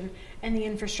recreation and the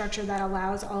infrastructure that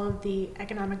allows all of the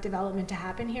economic development to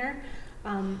happen here.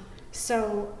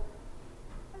 So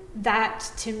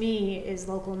that to me is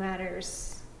local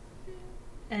matters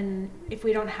And if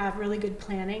we don't have really good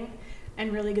planning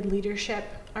and really good leadership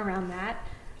around that,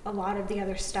 a lot of the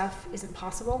other stuff isn't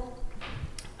possible.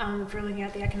 If we're looking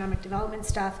at the economic development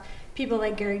stuff, people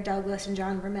like Gary Douglas and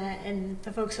John Vermette and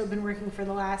the folks who have been working for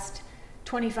the last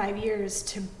 25 years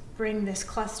to bring this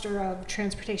cluster of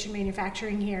transportation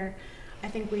manufacturing here, I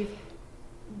think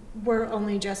we're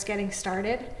only just getting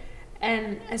started.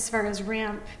 And as far as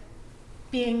RAMP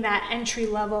being that entry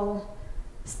level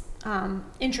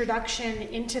introduction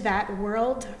into that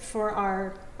world for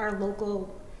our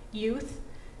local youth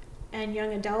and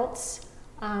young adults,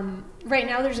 right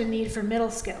now there's a need for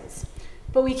middle skills,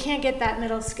 but we can't get that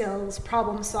middle skills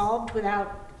problem solved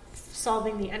without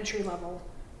solving the entry level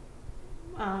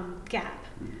gap.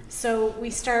 So we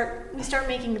start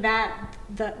making that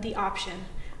the option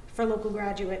for local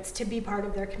graduates to be part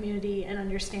of their community and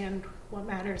understand what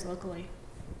matters locally.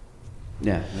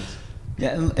 Yeah.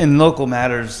 In local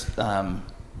matters, I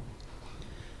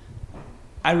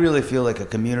really feel like a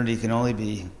community can only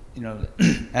be,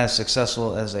 as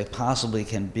successful as they possibly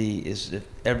can be is if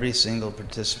every single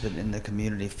participant in the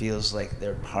community feels like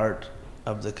they're part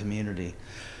of the community.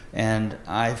 And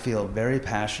I feel very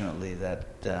passionately that,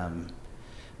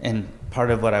 and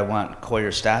part of what I want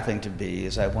Coryer staffing to be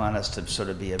is I want us to sort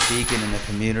of be a beacon in the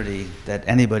community that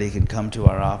anybody can come to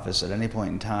our office at any point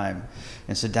in time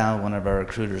and sit down with one of our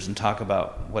recruiters and talk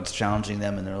about what's challenging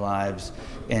them in their lives.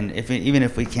 And even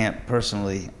if we can't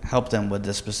personally help them with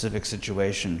this specific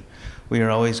situation, we are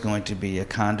always going to be a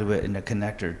conduit and a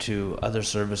connector to other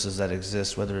services that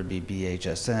exist, whether it be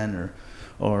BHSN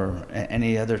or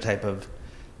any other type of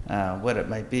what it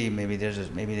might be. Maybe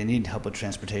they need help with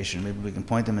transportation. Maybe we can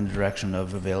point them in the direction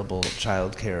of available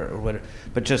child care or whatever.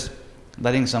 But just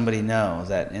letting somebody know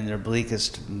that in their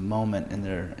bleakest moment, in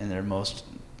their most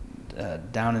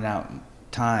down and out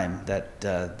time, that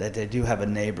they do have a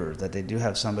neighbor, that they do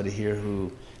have somebody here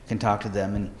who can talk to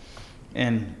them,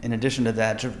 and in addition to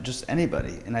that, just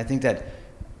anybody. And I think that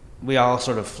we all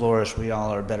sort of flourish. We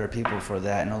all are better people for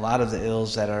that. And a lot of the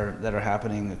ills that are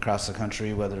happening across the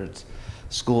country, whether it's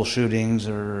school shootings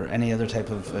or any other type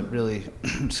of really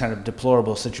kind of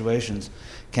deplorable situations,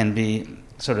 can be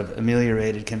sort of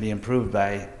ameliorated, can be improved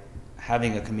by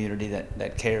having a community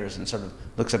that cares and sort of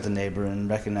looks at the neighbor and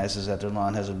recognizes that their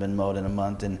lawn hasn't been mowed in a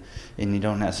month, and you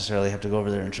don't necessarily have to go over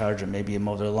there and charge them. Maybe you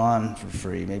mow their lawn for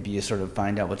free. Maybe you sort of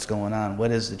find out what's going on.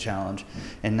 What is the challenge?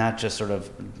 And not just sort of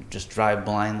just drive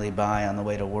blindly by on the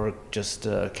way to work, just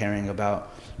caring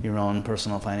about your own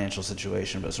personal financial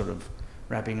situation, but sort of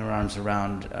wrapping your arms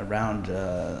around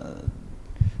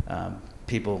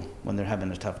people when they're having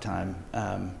a tough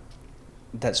time.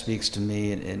 That speaks to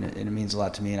me, and it means a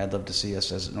lot to me, and I'd love to see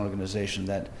us as an organization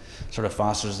that sort of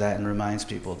fosters that and reminds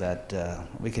people that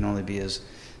we can only be as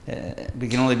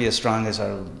strong as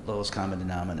our lowest common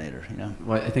denominator.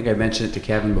 Well, I think I mentioned it to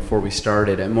Kevin before we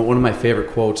started, and one of my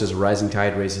favorite quotes is "A rising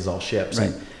tide raises all ships."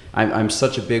 Right. And I'm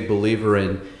such a big believer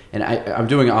in, and I'm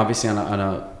doing it obviously on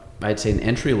a I'd say an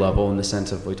entry level, in the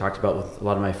sense of, we talked about with a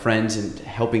lot of my friends and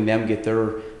helping them get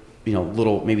their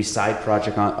little maybe side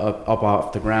project up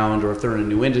off the ground, or if they're in a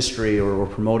new industry, or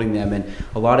promoting them. And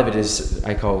a lot of it is,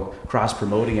 I call cross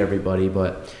promoting everybody,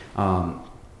 but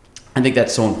I think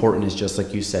that's so important, is just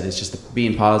like you said, it's just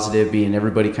being positive, being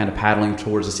everybody kind of paddling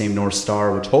towards the same North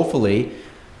Star, which hopefully,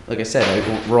 like I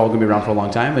said, we're all going to be around for a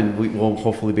long time, and we will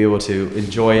hopefully be able to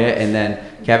enjoy it. And then,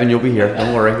 Kevin, you'll be here.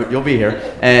 Don't worry, you'll be here.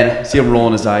 And see him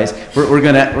rolling his eyes. We're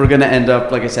gonna end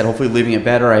up, like I said, hopefully leaving it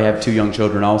better. I have 2 young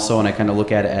children also, and I kind of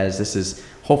look at it as this is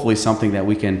hopefully something that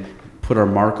we can put our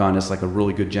mark on as like a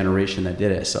really good generation that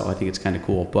did it. So I think it's kind of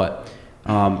cool. But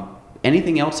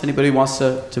anything else anybody wants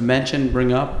to mention,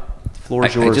 bring up? The floor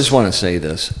is yours. I just want to say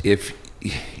this: if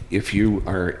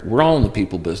we're all in the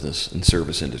people business and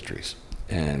service industries,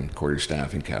 and Coryer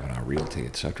Staffing, Kavanaugh Realty,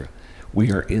 etc.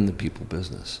 We are in the people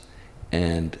business,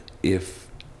 and if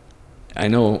I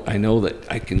know that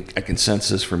I can sense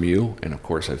this from you, and of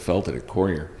course I felt it at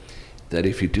Coryer, that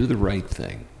if you do the right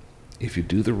thing,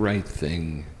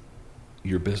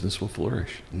 your business will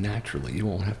flourish naturally. You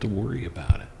won't have to worry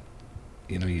about it.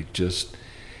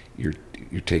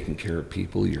 You're taking care of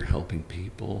people, you're helping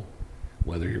people,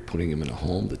 whether you're putting them in a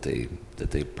home that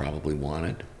they probably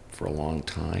wanted for a long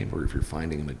time, or if you're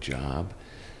finding them a job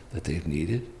that they've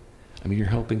needed. I mean, you're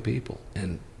helping people,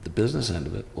 and the business end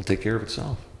of it will take care of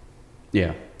itself.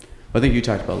 Yeah. I think you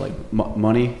talked about like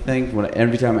money thing.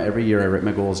 Every year I write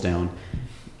my goals down.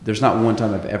 There's not one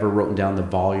time I've ever written down the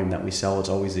volume that we sell. It's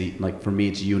always for me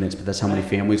it's units, but that's how many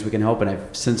families we can help. And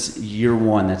since year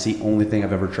one, that's the only thing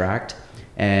I've ever tracked.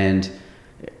 And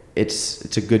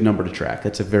it's a good number to track.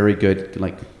 That's a very good,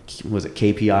 like, was it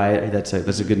KPI?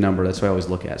 That's a good number. That's what I always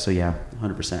look at. So yeah,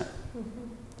 100%.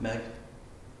 Meg?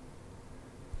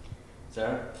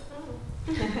 Sarah?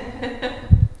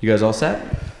 You guys all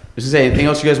set? Just say anything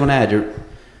else you guys want to add?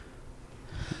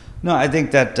 No, I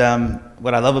think that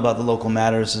what I love about the local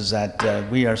matters is that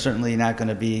we are certainly not going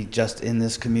to be just in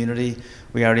this community.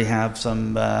 We already have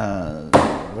some,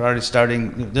 we're already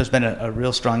starting, there's been a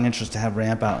real strong interest to have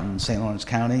RAMP out in St. Lawrence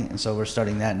County, and so we're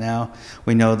starting that now.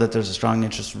 We know that there's a strong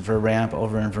interest for RAMP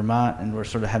over in Vermont, and we're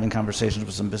sort of having conversations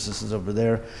with some businesses over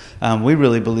there. We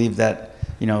really believe that,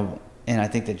 and I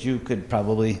think that you could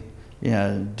probably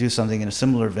do something in a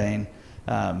similar vein.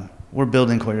 We're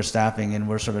building Coryer Staffing, and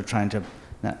we're sort of trying to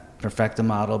not perfect the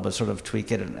model, but sort of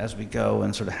tweak it as we go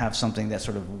and sort of have something that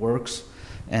sort of works,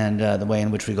 and the way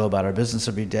in which we go about our business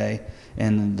every day.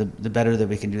 And the better that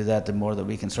we can do that, the more that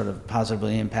we can sort of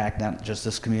positively impact not just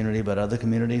this community, but other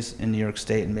communities in New York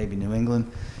State and maybe New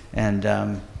England. And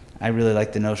I really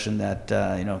like the notion that,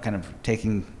 kind of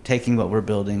taking what we're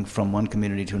building from one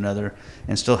community to another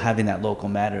and still having that local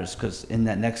matters, because in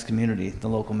that next community, the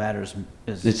local matters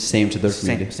is... It's same to their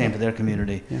community. Same to their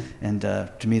community. Yeah. And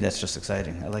to me, that's just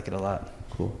exciting. I like it a lot.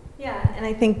 Cool. Yeah, and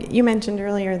I think you mentioned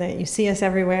earlier that you see us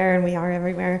everywhere and we are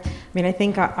everywhere. I mean, I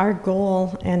think our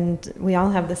goal, and we all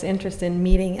have this interest in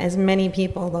meeting as many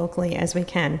people locally as we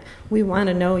can. We want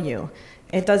to know you.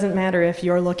 It doesn't matter if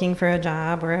you're looking for a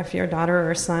job or if your daughter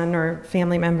or son or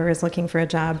family member is looking for a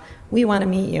job. We want to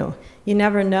meet you. You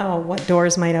never know what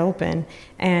doors might open.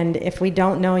 And if we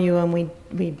don't know you and we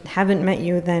haven't met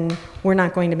you, then we're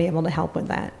not going to be able to help with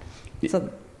that. So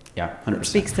yeah, 100%.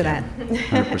 Speaks to that.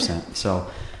 100%. So,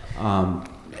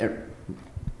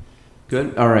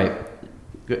 good. All right.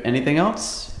 Good. Anything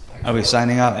else? Are we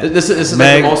signing off? This is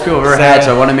Meg, like the most people have ever had,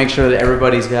 so I want to make sure that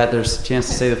everybody's got their chance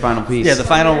to say the final piece. Yeah, the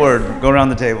final word. Go around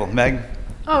the table. Meg?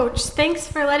 Oh, just thanks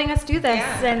for letting us do this.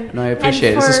 And No, I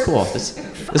appreciate it. This is cool. This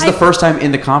is the first time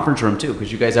in the conference room, too,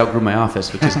 because you guys outgrew my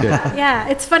office, which is good. Yeah,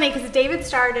 it's funny because David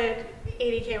started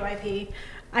 80KYP.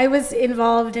 I was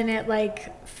involved in it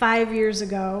like 5 years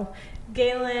ago.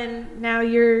 Galen, now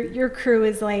your crew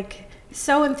is like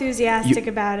so enthusiastic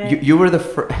about it. You were the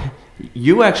first.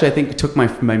 You actually, I think, took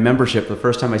my membership the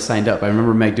first time I signed up. I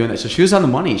remember Meg doing that. So she was on the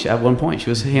money. At one point, she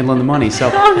was handling the money.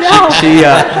 So oh no!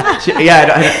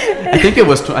 I think it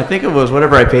was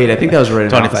whatever I paid. I think that was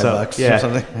right around $25 or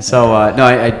something. So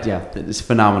it's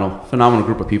phenomenal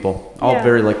group of people, all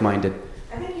very like-minded.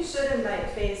 I think you should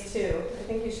invite phase 2. I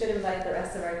think you should invite the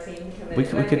rest of our team to come in. We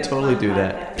could totally do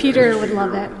that. Peter would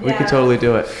love it. We could totally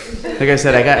do it. Like I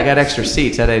said, I got extra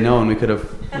seats. Had I known, we could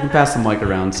pass the mic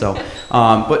around. So,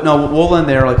 but no, we'll end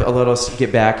there. Let us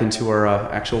get back into our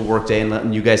actual work day and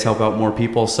letting you guys help out more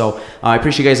people. So I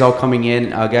appreciate you guys all coming in,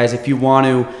 guys. If you want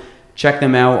to check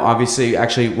them out, obviously,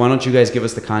 actually, why don't you guys give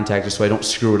us the contact just so I don't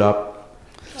screw it up?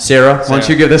 Sarah, why don't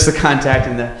you give us the contact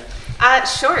and the.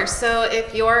 Sure. So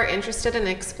if you're interested in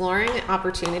exploring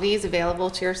opportunities available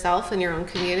to yourself in your own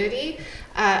community,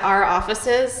 our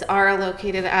offices are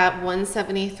located at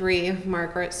 173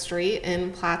 Margaret Street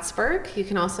in Plattsburgh. You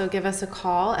can also give us a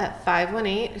call at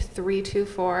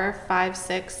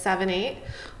 518-324-5678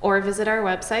 or visit our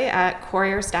website at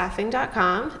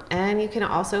coryerstaffing.com. And you can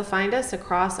also find us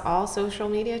across all social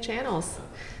media channels.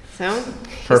 So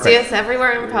you see us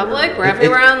everywhere in public. We're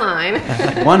everywhere online.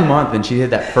 1 month and she did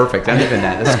that perfect. Not even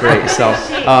that. That's great. So,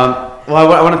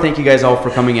 well, I want to thank you guys all for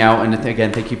coming out, and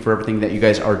again, thank you for everything that you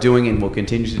guys are doing and will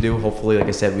continue to do. Hopefully, like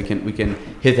I said, we can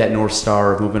hit that North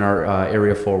Star of moving our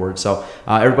area forward. So,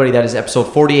 everybody, that is episode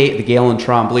 48 of the Galen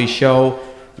Trombley Show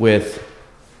with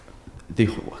the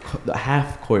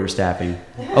half Coryer Staffing.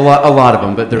 A lot of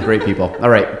them, but they're great people. All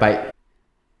right, bye.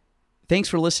 Thanks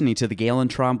for listening to the Galen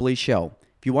Trombley Show.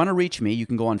 If you want to reach me, you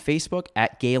can go on Facebook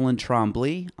at Galen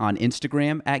Trombley, on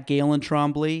Instagram at Galen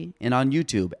Trombley, and on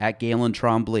YouTube at Galen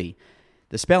Trombley.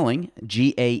 The spelling,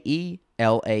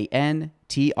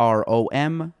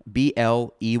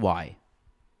 GaelanTrombley.